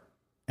for it.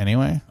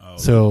 Anyway,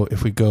 so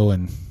if we go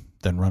and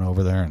then run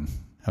over there and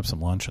have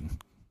some lunch and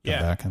come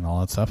back and all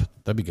that stuff,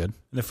 that'd be good. And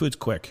the food's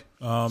quick.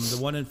 The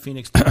one in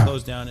Phoenix did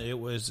close down. It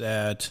was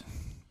at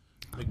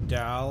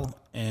McDowell,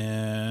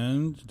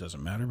 and it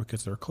doesn't matter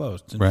because they're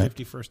closed. It's in Right.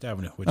 51st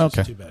Avenue, which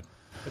Okay. is too bad.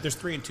 But there's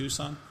 3 in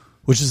Tucson.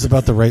 Which is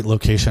about the right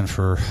location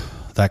for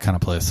that kind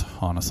of place,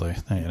 honestly.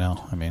 You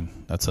know, I mean,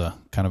 that's a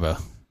kind of a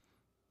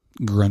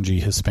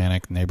grungy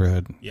Hispanic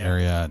neighborhood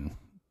area, and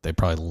they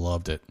probably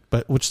loved it.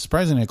 But which is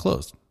surprising it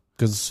closed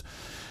because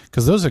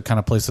those are kind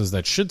of places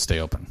that should stay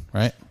open,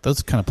 right? Those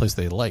are the kind of place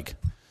they like.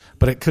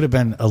 But it could have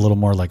been a little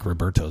more like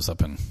Roberto's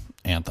up in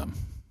Anthem,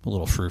 a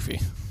little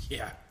froofy.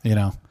 Yeah. You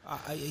know, I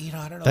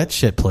don't know. that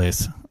shit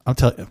place. I'll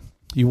tell you.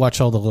 You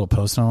watch all the little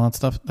posts and all that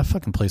stuff. That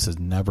fucking place is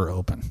never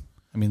open.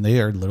 I mean, they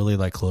are literally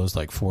like closed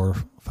like 4 or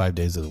 5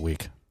 days of the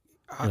week.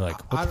 You're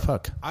like, what the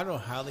fuck? I don't know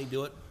how they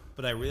do it,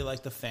 but I really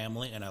like the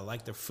family and I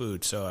like their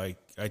food. So I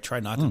try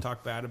not to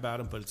talk bad about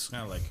them, but it's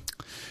kind of like,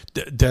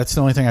 That's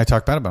the only thing I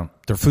talk bad about them.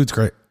 Their food's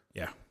great.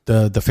 yeah.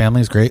 The family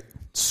is great.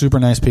 Super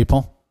nice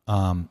people.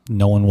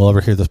 No one will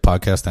ever hear this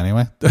podcast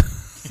anyway.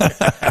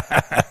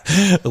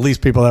 At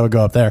least people that would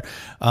go up there.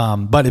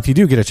 But if you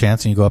do get a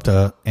chance and you go up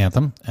to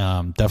Anthem,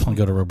 definitely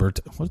go to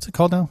Roberto. What's it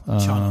called now?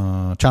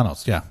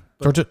 Chanos. Yeah.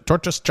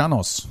 Tortas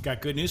Chanos.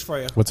 Got good news for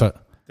you. What's that?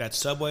 That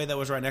Subway that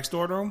was right next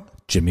door to them,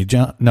 Jimmy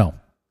John? No.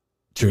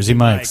 Jersey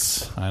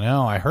Mike's. I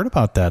know. I heard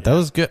about that. That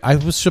was good. I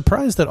was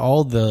surprised that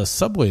all the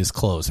Subways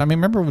closed. I mean,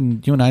 remember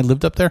when you and I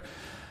lived up there?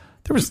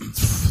 There was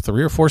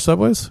 3 or 4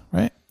 Subways,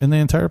 right? In the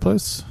entire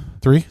place?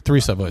 3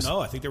 Subways. No,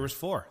 I think there was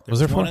 4. Was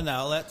there 4? One in the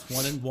outlets,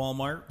 one in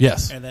Walmart.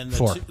 Yes, And then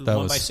 4. One That by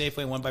was-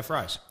 Safeway and one by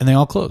Fry's. And they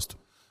all closed.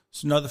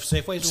 So no, the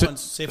Safeway's one.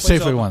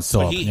 Safeway one's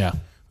still open, yeah.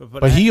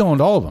 But he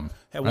owned all of them.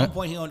 At one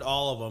point, he owned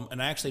all of them,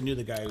 and I actually knew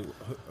the guy.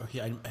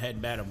 I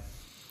had met him,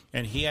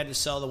 and he had to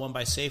sell the one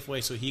by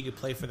Safeway so he could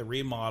play for the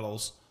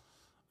remodels.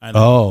 And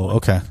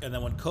okay. And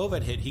then when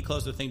COVID hit, he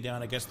closed the thing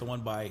down. I guess the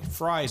one by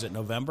Fry's at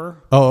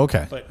November. Oh,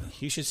 okay. But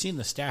you should have seen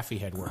the staff he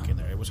had working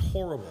there. It was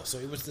horrible. So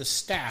it was the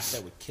staff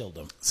that would kill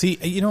him. See,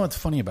 you know what's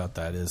funny about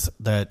that is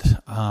that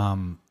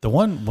the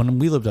one when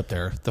we lived up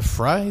there, the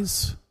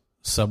Fry's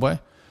Subway,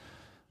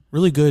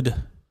 really good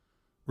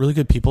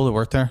people that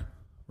worked there,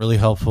 really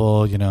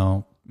helpful.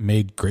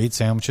 Made great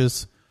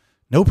sandwiches,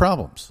 no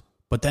problems.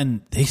 But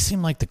then they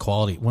seemed like the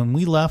quality when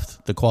we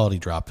left, the quality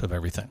dropped of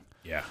everything.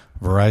 Yeah,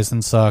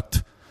 Verizon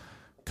sucked.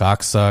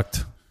 Cox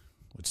sucked,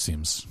 which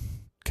seems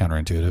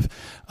counterintuitive.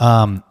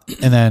 And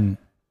then,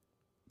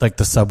 like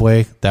the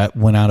Subway, that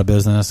went out of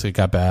business. It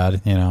got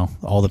bad.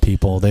 All the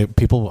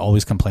people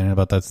always complaining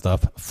about that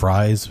stuff.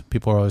 Fry's,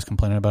 people are always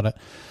complaining about it.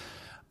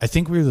 I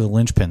think we were the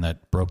linchpin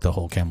that broke the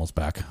whole camel's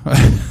back.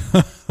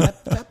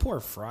 that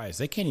poor Fry's.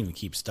 They can't even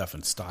keep stuff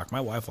in stock.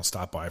 My wife will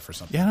stop by for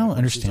something. Yeah, I don't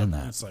understand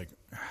that. It's like,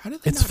 how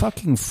did they? It's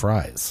fucking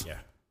Fry's. Yeah,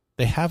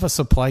 they have a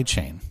supply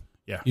chain.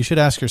 Yeah, you should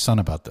ask your son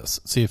about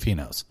this. See if he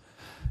knows.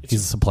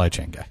 He's a supply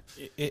chain guy.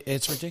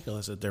 It's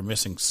ridiculous that they're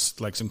missing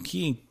like some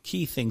key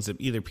things that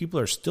either people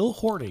are still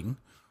hoarding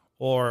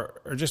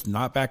or are just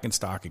not back in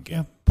stock again.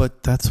 Yeah,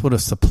 but that's what a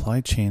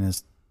supply chain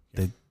is.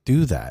 They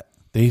do that.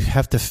 They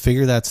have to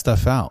figure that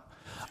stuff out.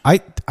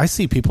 I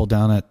see people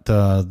down at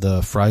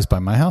the Fry's by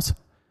my house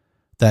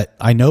that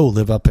I know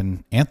live up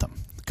in Anthem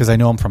because I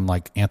know them from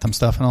like Anthem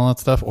stuff and all that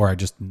stuff, or I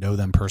just know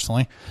them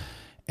personally.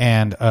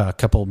 And a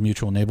couple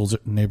mutual neighbors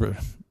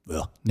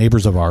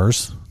of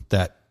ours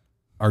that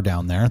are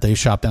down there. They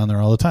shop down there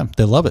all the time.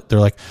 They love it. They're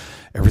like,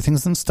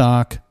 everything's in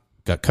stock,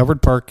 got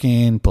covered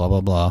parking, blah,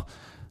 blah, blah.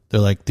 They're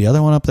like, the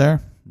other one up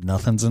there,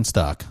 nothing's in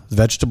stock.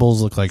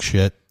 Vegetables look like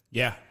shit.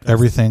 Yeah.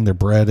 Everything, their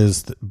bread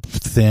is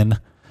thin.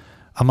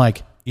 I'm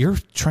like, you're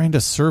trying to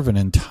serve an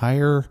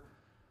entire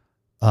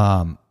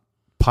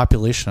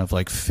population of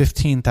like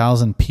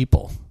 15,000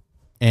 people,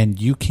 and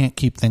you can't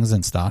keep things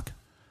in stock?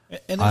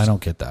 And I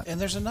don't get that.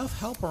 And there's enough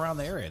help around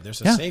the area.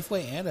 There's a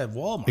Safeway and a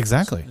Walmart.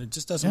 Exactly. So it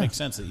just doesn't make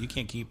sense that you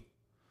can't keep.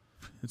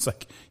 It's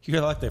like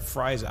you're like the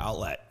Fry's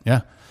outlet.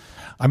 Yeah,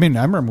 I mean,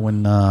 I remember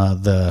when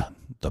the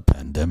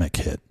pandemic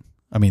hit.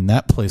 I mean,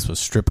 that place was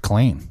stripped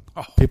clean.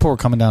 Oh. People were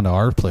coming down to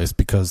our place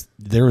because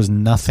there was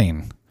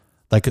nothing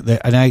like.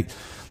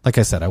 Like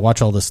I said, I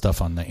watch all this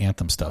stuff on the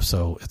Anthem stuff,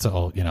 so it's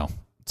all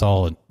it's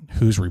all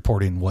who's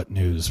reporting what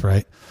news,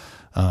 right?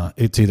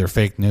 It's either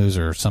fake news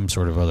or some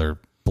sort of other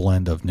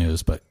blend of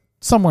news, but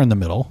somewhere in the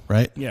middle,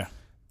 right? Yeah,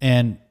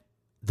 and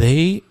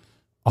they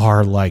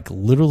are like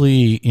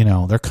literally,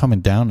 they're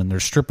coming down and they're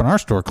stripping our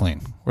store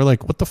clean. We're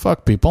like, what the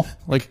fuck, people?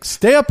 Like,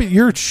 stay up at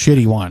your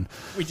shitty one.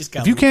 We just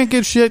got. If you can't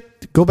get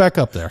shit, go back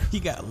up there. You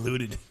got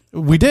looted.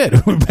 We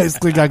did. We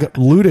basically got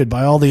looted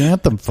by all the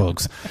Anthem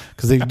folks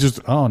because they just,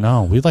 oh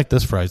no, we like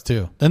this Fry's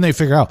too. Then they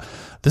figure out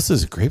this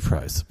is a great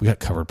Fry's. We got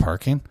covered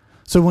parking.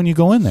 So when you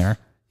go in there,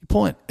 you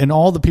pull it, and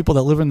all the people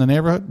that live in the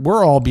neighborhood,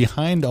 we're all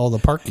behind all the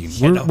parking.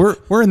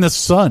 We're in the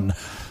sun.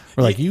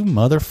 We're like, you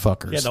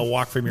motherfuckers. You had to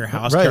walk from your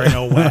house carrying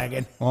a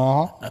wagon.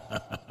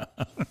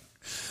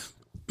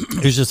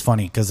 It's just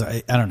funny because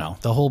I don't know.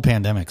 The whole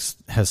pandemic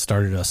has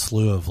started a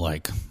slew of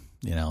like,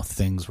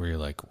 things where you're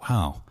like,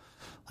 wow,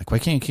 like why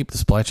can't you keep the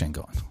supply chain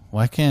going?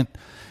 Why can't,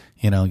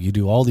 you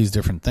do all these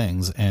different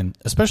things? And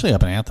especially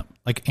up in Anthem.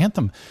 Like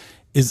Anthem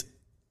is,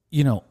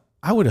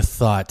 I would have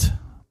thought,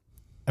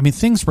 I mean,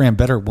 things ran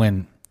better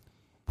when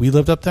we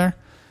lived up there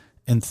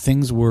and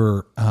things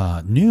were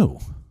new.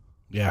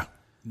 Yeah.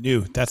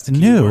 New. That's the key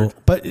new word.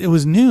 But it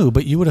was new,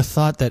 but you would have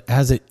thought that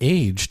as it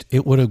aged,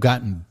 it would have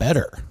gotten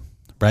better,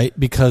 right?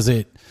 Because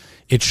it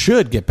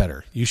should get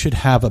better. You should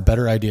have a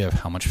better idea of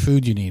how much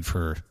food you need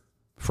for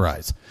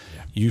Fry's.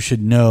 Yeah. You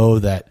should know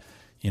that,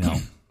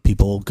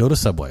 people go to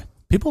Subway.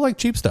 People like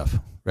cheap stuff,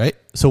 right?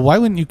 So why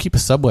wouldn't you keep a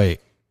Subway,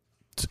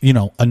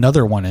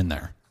 another one in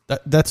there?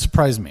 That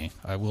surprised me,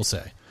 I will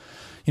say.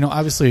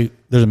 Obviously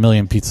there's a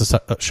million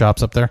pizza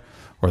shops up there.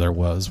 Or there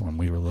was when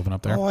we were living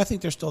up there. Oh, I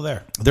think they're still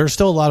there. There's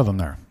still a lot of them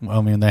there. Well,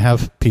 I mean, they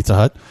have Pizza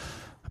Hut,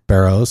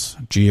 Barrows,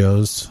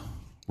 Gio's,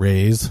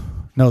 Ray's.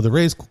 No, the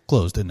Ray's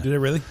closed, didn't it? Did it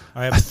really?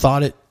 I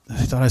thought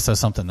I saw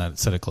something that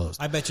said it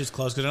closed. I bet you it's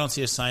closed because I don't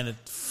see a sign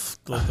that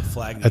the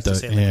flag needs to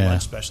say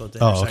lunch special at the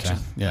intersection.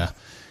 Okay.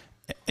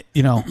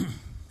 Yeah.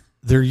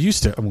 There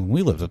used to, when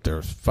we lived up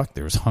there,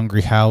 there was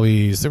Hungry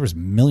Howie's. There was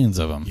millions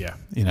of them. Yeah.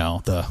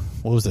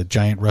 What was the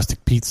giant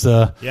rustic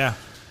pizza? Yeah.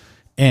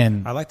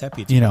 And I like that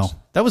pizza.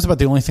 That was about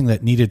the only thing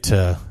that needed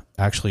to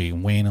actually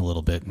wane a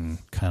little bit and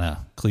kind of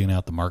clean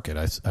out the market,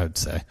 I would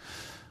say.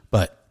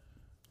 But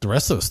the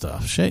rest of the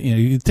stuff, shit,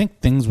 you'd think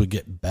things would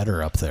get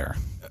better up there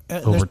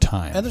over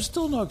time. And there's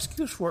still no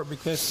excuse for it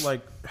because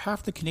like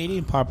half the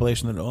Canadian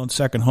population that owns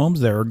second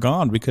homes there are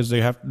gone because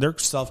they're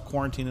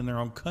self-quarantined in their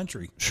own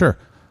country. Sure.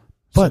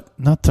 But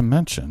not to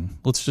mention,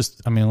 let's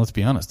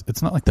be honest.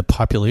 It's not like the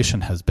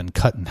population has been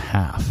cut in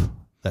half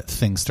that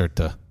things start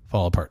to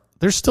fall apart.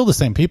 there's still the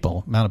same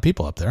amount of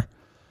people up there.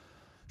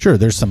 Sure,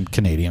 there's some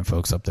Canadian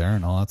folks up there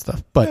and all that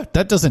stuff, but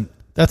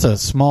that's a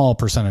small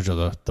percentage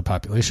of the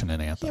population in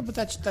Anthem. Yeah, but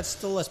that's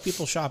still less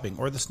people shopping.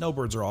 Or the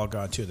snowbirds are all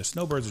gone too. The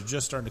snowbirds are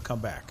just starting to come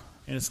back,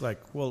 and it's like,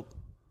 well,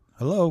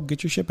 hello,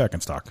 get your shit back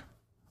in stock.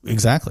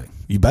 Exactly.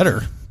 You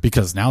better,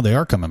 because now they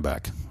are coming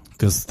back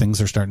because things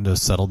are starting to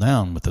settle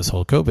down with this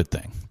whole COVID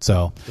thing.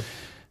 So,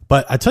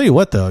 but I tell you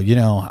what, though,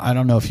 I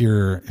don't know if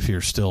you're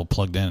still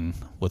plugged in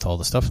with all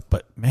the stuff,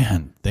 but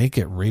man, they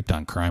get raped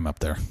on crime up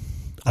there.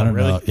 I don't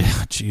know.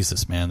 Yeah,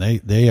 Jesus, man.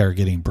 They are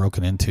getting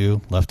broken into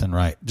left and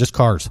right. Just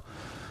cars.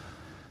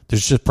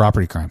 There's just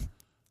property crime.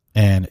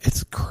 And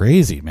it's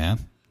crazy, man.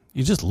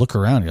 You just look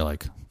around, you're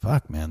like,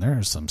 fuck, man,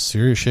 there's some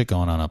serious shit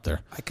going on up there.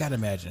 I gotta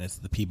imagine it's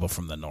the people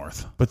from the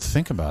north. But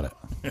think about it.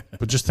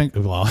 But just think,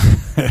 well,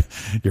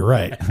 you're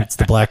right. It's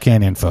the Black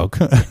Canyon folk.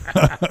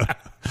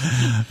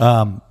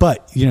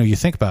 But, you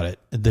think about it.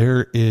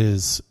 There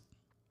is,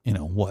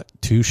 what,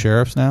 2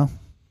 sheriffs now?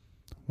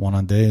 One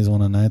on days,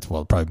 one on nights.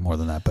 Well, probably more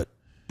than that, but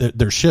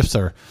their shifts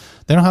they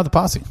don't have the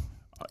posse.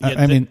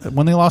 I mean,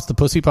 when they lost the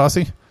Pussy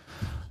Posse,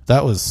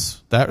 that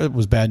was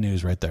bad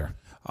news right there.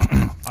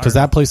 Because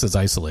that place is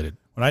isolated.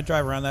 When I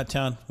drive around that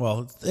town,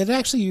 well,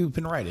 you've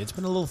been right. It's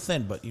been a little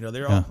thin, but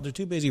they're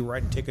too busy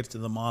writing tickets to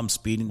the mom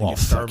speeding to get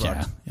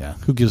Starbucks. Yeah.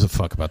 Who gives a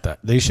fuck about that?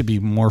 They should be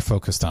more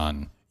focused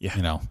on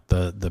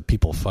the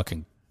people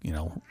fucking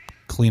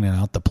cleaning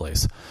out the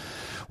place.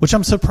 Which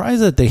I'm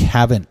surprised that they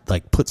haven't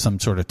put some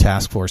sort of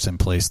task force in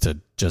place to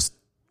just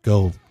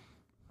go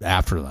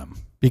after them,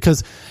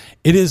 because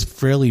it is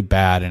fairly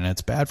bad, and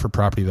it's bad for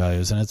property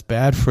values, and it's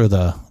bad for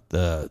the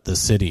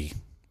city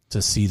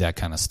to see that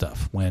kind of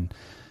stuff when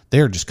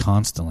they're just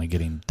constantly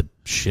getting the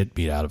shit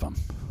beat out of them.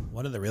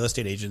 One of the real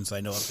estate agents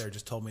I know up there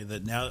just told me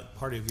that now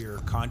part of your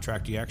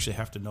contract, you actually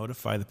have to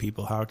notify the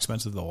people how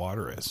expensive the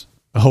water is.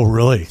 Oh,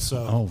 really?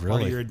 So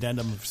part of your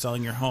addendum of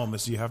selling your home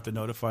is you have to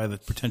notify the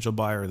potential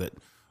buyer that,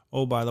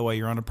 oh, by the way,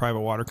 you're on a private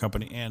water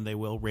company and they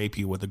will rape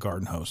you with a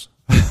garden hose.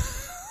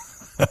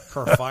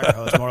 For a fire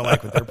hose, more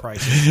like with their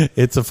prices.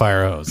 It's a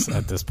fire hose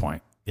at this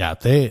point. Yeah,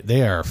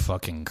 they are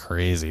fucking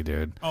crazy,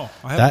 dude. Oh,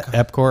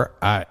 Epcor,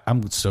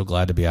 I'm so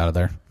glad to be out of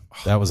there.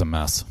 That was a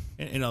mess.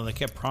 They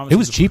kept promising. It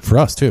was cheap for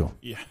us too.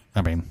 Yeah,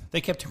 I mean, they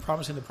kept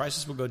promising the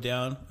prices would go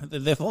down.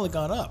 They've only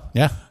gone up.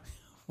 Yeah.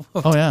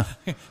 Oh yeah.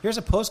 Here's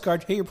a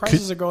postcard. Hey, your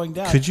prices are going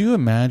down. Could you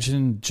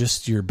imagine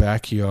just your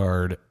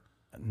backyard,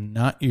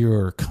 not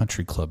your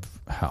country club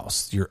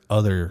house, your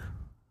other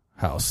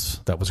house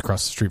that was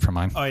across the street from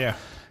mine? Oh yeah.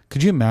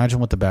 Could you imagine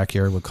what the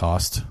backyard would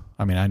cost?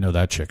 I mean, I know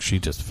that chick, she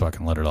just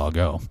fucking let it all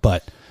go.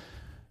 But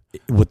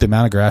with the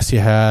amount of grass you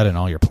had and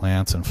all your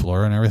plants and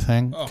flora and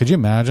everything, could you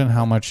imagine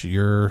how much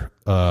your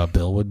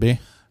bill would be?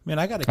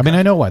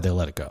 I know why they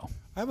let it go.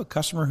 I have a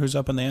customer who's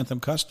up in the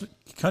Anthem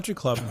Country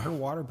Club, and her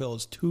water bill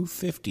is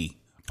 $250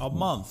 a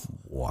month.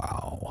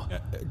 Wow.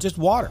 Just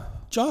water.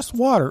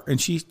 And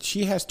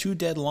she has 2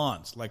 dead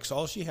lawns. So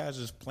all she has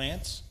is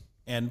plants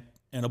and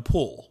a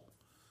pool.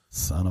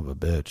 Son of a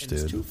bitch,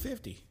 dude. It's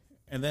 $250.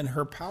 And then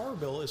her power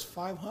bill is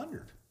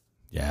 $500.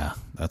 Yeah,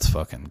 that's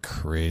fucking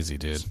crazy,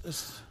 dude.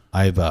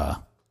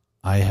 My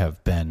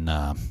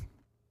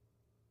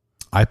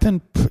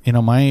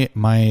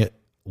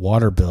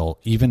water bill,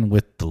 even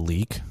with the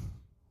leak,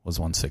 was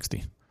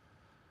 $160.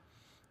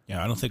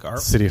 Yeah, I don't think our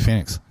City of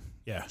Phoenix.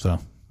 Yeah, so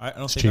I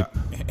don't think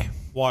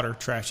water,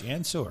 trash,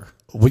 and sewer.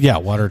 Well, yeah,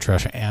 water,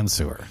 trash, and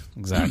sewer.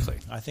 Exactly.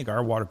 I think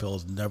our water bill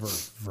has never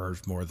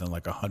verged more than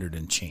 $100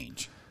 and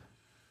change.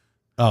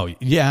 Oh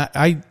yeah,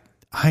 I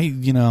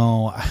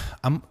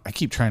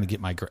keep trying to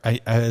get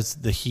as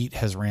the heat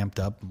has ramped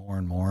up more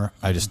and more,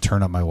 I just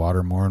turn up my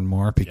water more and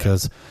more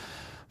because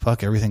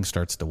fuck, everything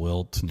starts to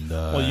wilt. And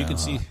well, you can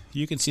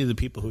see the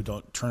people who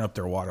don't turn up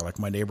their water, like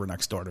my neighbor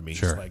next door to me.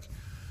 Sure. He's like,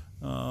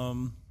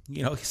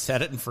 he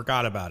said it and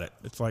forgot about it.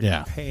 It's like,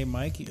 hey,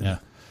 Mike,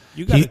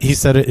 he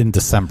said it in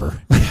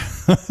December.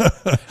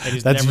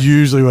 That's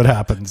usually what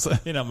happens.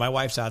 My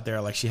wife's out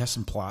there, she has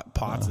some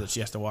pots that she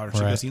has to water.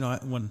 She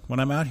goes, when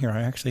I'm out here,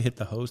 I actually hit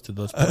the hose to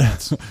those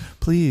plants.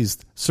 Please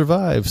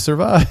survive.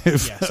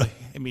 Yeah, so,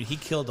 he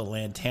killed a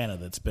lantana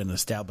that's been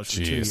established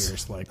for 2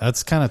 years.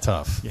 That's kind of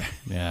tough.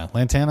 Yeah.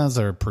 Lantanas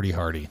are pretty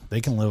hardy.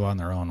 They can live on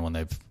their own when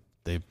they've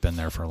been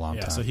there for a long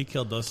time. So he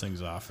killed those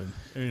things off, and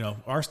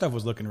our stuff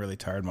was looking really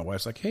tired. My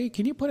wife's like, "Hey,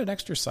 can you put an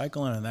extra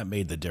cycle in?" And that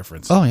made the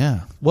difference. Oh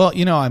yeah. Well,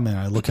 I'm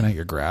looking at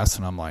your grass,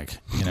 and I'm like,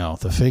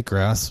 the fake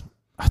grass.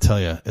 I tell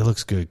you, it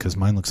looks good because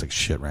mine looks like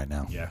shit right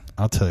now. Yeah.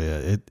 I'll tell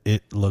you,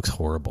 it looks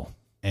horrible,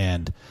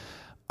 and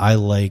I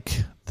like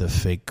the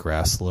fake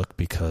grass look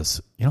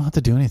because you don't have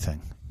to do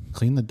anything.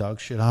 Clean the dog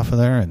shit off of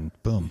there, and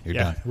boom, you're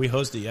done. We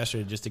hosed it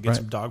yesterday just to get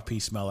some dog pee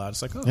smell out.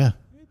 It's like, yeah.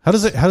 How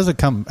does it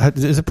come?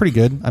 Is it pretty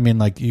good?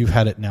 You've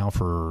had it now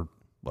for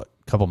what,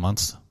 a couple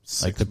months?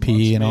 6 the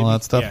pee and maybe. All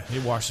that stuff? Yeah,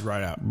 it washes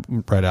right out.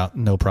 Right out,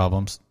 no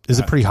problems. Is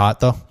it pretty hot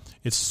though?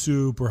 It's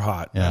super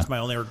hot. Yeah. That's my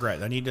only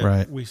regret. I need to.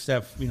 Right. We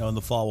have, in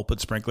the fall we'll put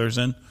sprinklers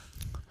in,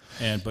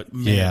 we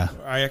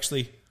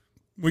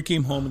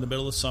came home in the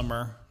middle of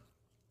summer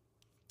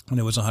when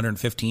it was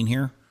 115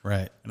 here.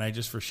 Right. And I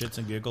just, for shits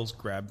and giggles,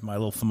 grabbed my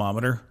little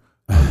thermometer.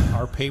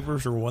 Our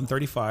pavers are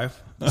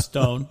 135, the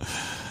stone.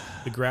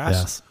 The grass,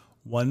 Yes.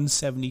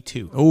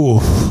 172.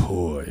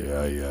 Oh,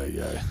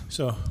 yeah.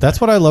 So That's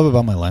what I love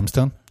about my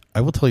limestone.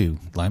 I will tell you,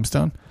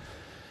 limestone.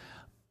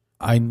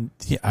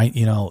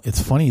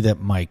 It's funny that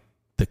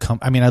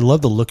I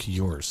love the look of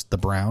yours, the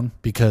brown,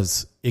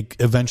 because it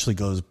eventually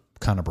goes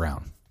kind of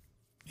brown.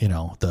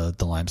 The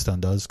limestone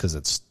does, because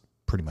it's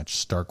pretty much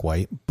stark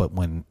white. But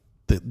when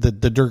the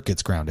dirt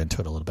gets ground into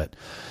it a little bit.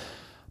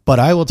 But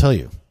I will tell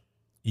you,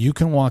 you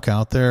can walk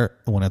out there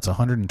when it's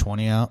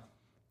 120 out.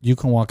 You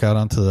can walk out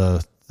onto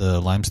the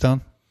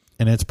limestone,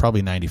 and it's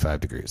probably 95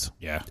 degrees.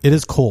 yeah, It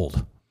is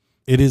cold.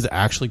 It is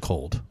actually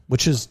cold,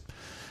 which is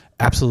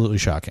absolutely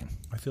shocking.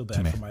 I feel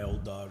bad for my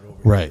old dog over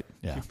Right.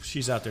 Yeah. here.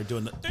 She's out there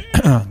doing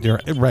the.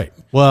 You're right.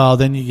 Well,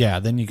 then you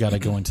got to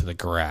go into the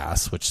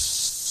grass, which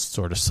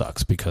sort of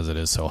sucks because it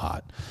is so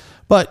hot.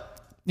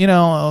 But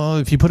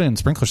if you put it in a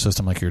sprinkler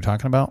system like you were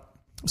talking about,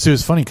 so it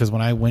was funny because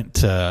when I went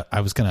to,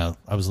 I was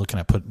looking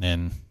at putting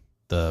in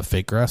the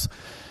fake grass,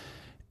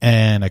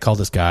 and I called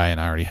this guy, and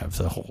I already have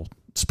the whole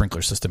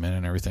sprinkler system in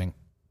and everything.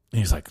 And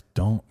he's like,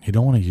 you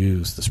don't want to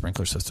use the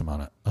sprinkler system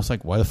on it. I was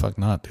like, why the fuck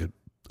not, dude?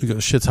 He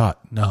goes, shit's hot.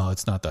 No,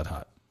 it's not that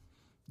hot.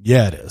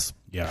 Yeah, it is.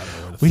 Yeah, I don't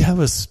know where We have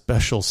a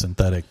special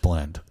synthetic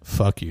blend.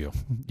 Fuck you.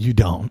 You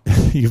don't.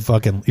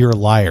 You're a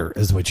liar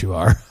is what you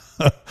are.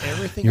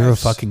 everything. You're I a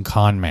fucking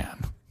con man.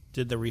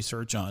 did the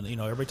research on.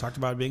 Everybody talked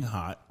about it being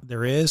hot.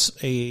 There is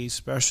a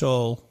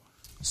special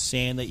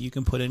sand that you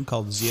can put in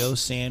called Zeo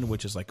sand,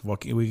 which is like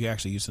we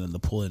actually use it in the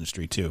pool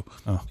industry too.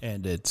 Oh.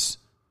 And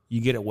you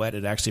get it wet,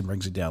 it actually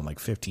brings it down like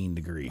 15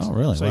 degrees. Oh,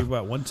 really? So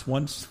Wow.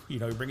 once you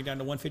bring it down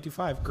to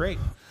 155. Great.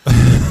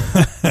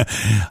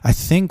 I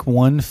think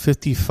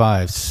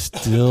 155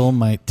 still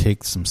might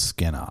take some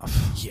skin off.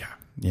 Yeah.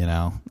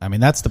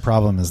 That's the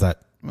problem, is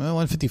that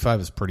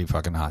 155 is pretty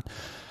fucking hot.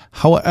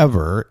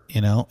 However,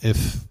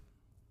 if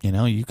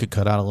you could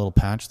cut out a little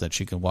patch that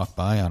she could walk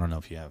by. I don't know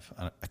if you have,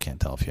 I can't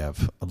tell if you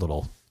have a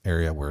little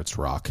area where it's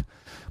rock,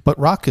 but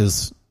rock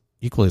is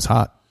equally as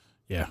hot.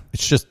 Yeah.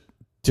 It's just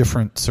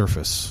different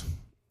surface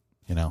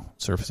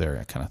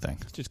area kind of thing.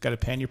 Just got to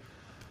plan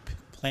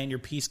your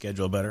pee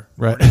schedule better.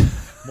 Right.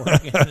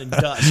 Morning and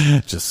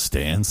dusk. Just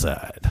stay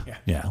inside.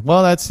 Yeah.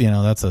 Well, that's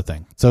the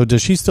thing. So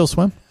does she still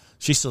swim?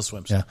 She still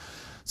swims. Yeah.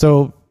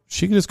 So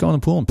she could just go in the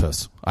pool and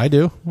piss. I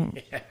do.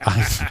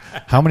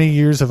 How many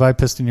years have I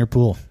pissed in your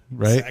pool?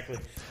 Right. Exactly.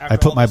 I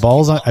put my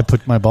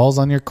balls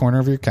on your corner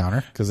of your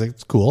counter because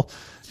it's cool,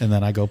 and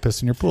then I go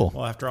piss in your pool.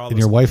 Well, after all and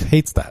this your wife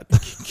hates that.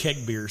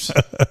 keg beers.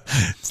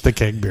 It's the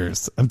keg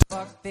beers.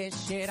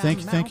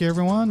 Thank you,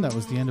 everyone. That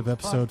was the end of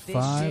episode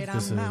 5.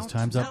 This is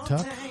Time's Up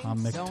Tuck. I'm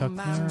Mick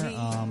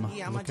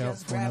Tuckner. Look out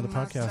for another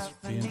podcast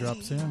being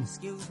dropped soon.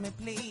 Excuse me,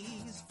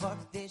 please.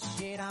 Fuck this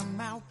shit,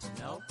 I'm out.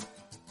 Nope.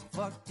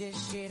 Fuck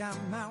this shit,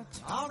 I'm out.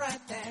 Alright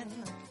then.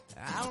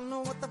 I don't know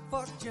what the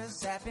fuck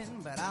just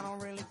happened, but I don't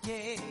really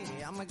care.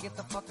 I'ma get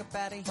the fuck up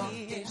out of here. Fuck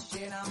this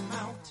shit, I'm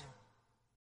out.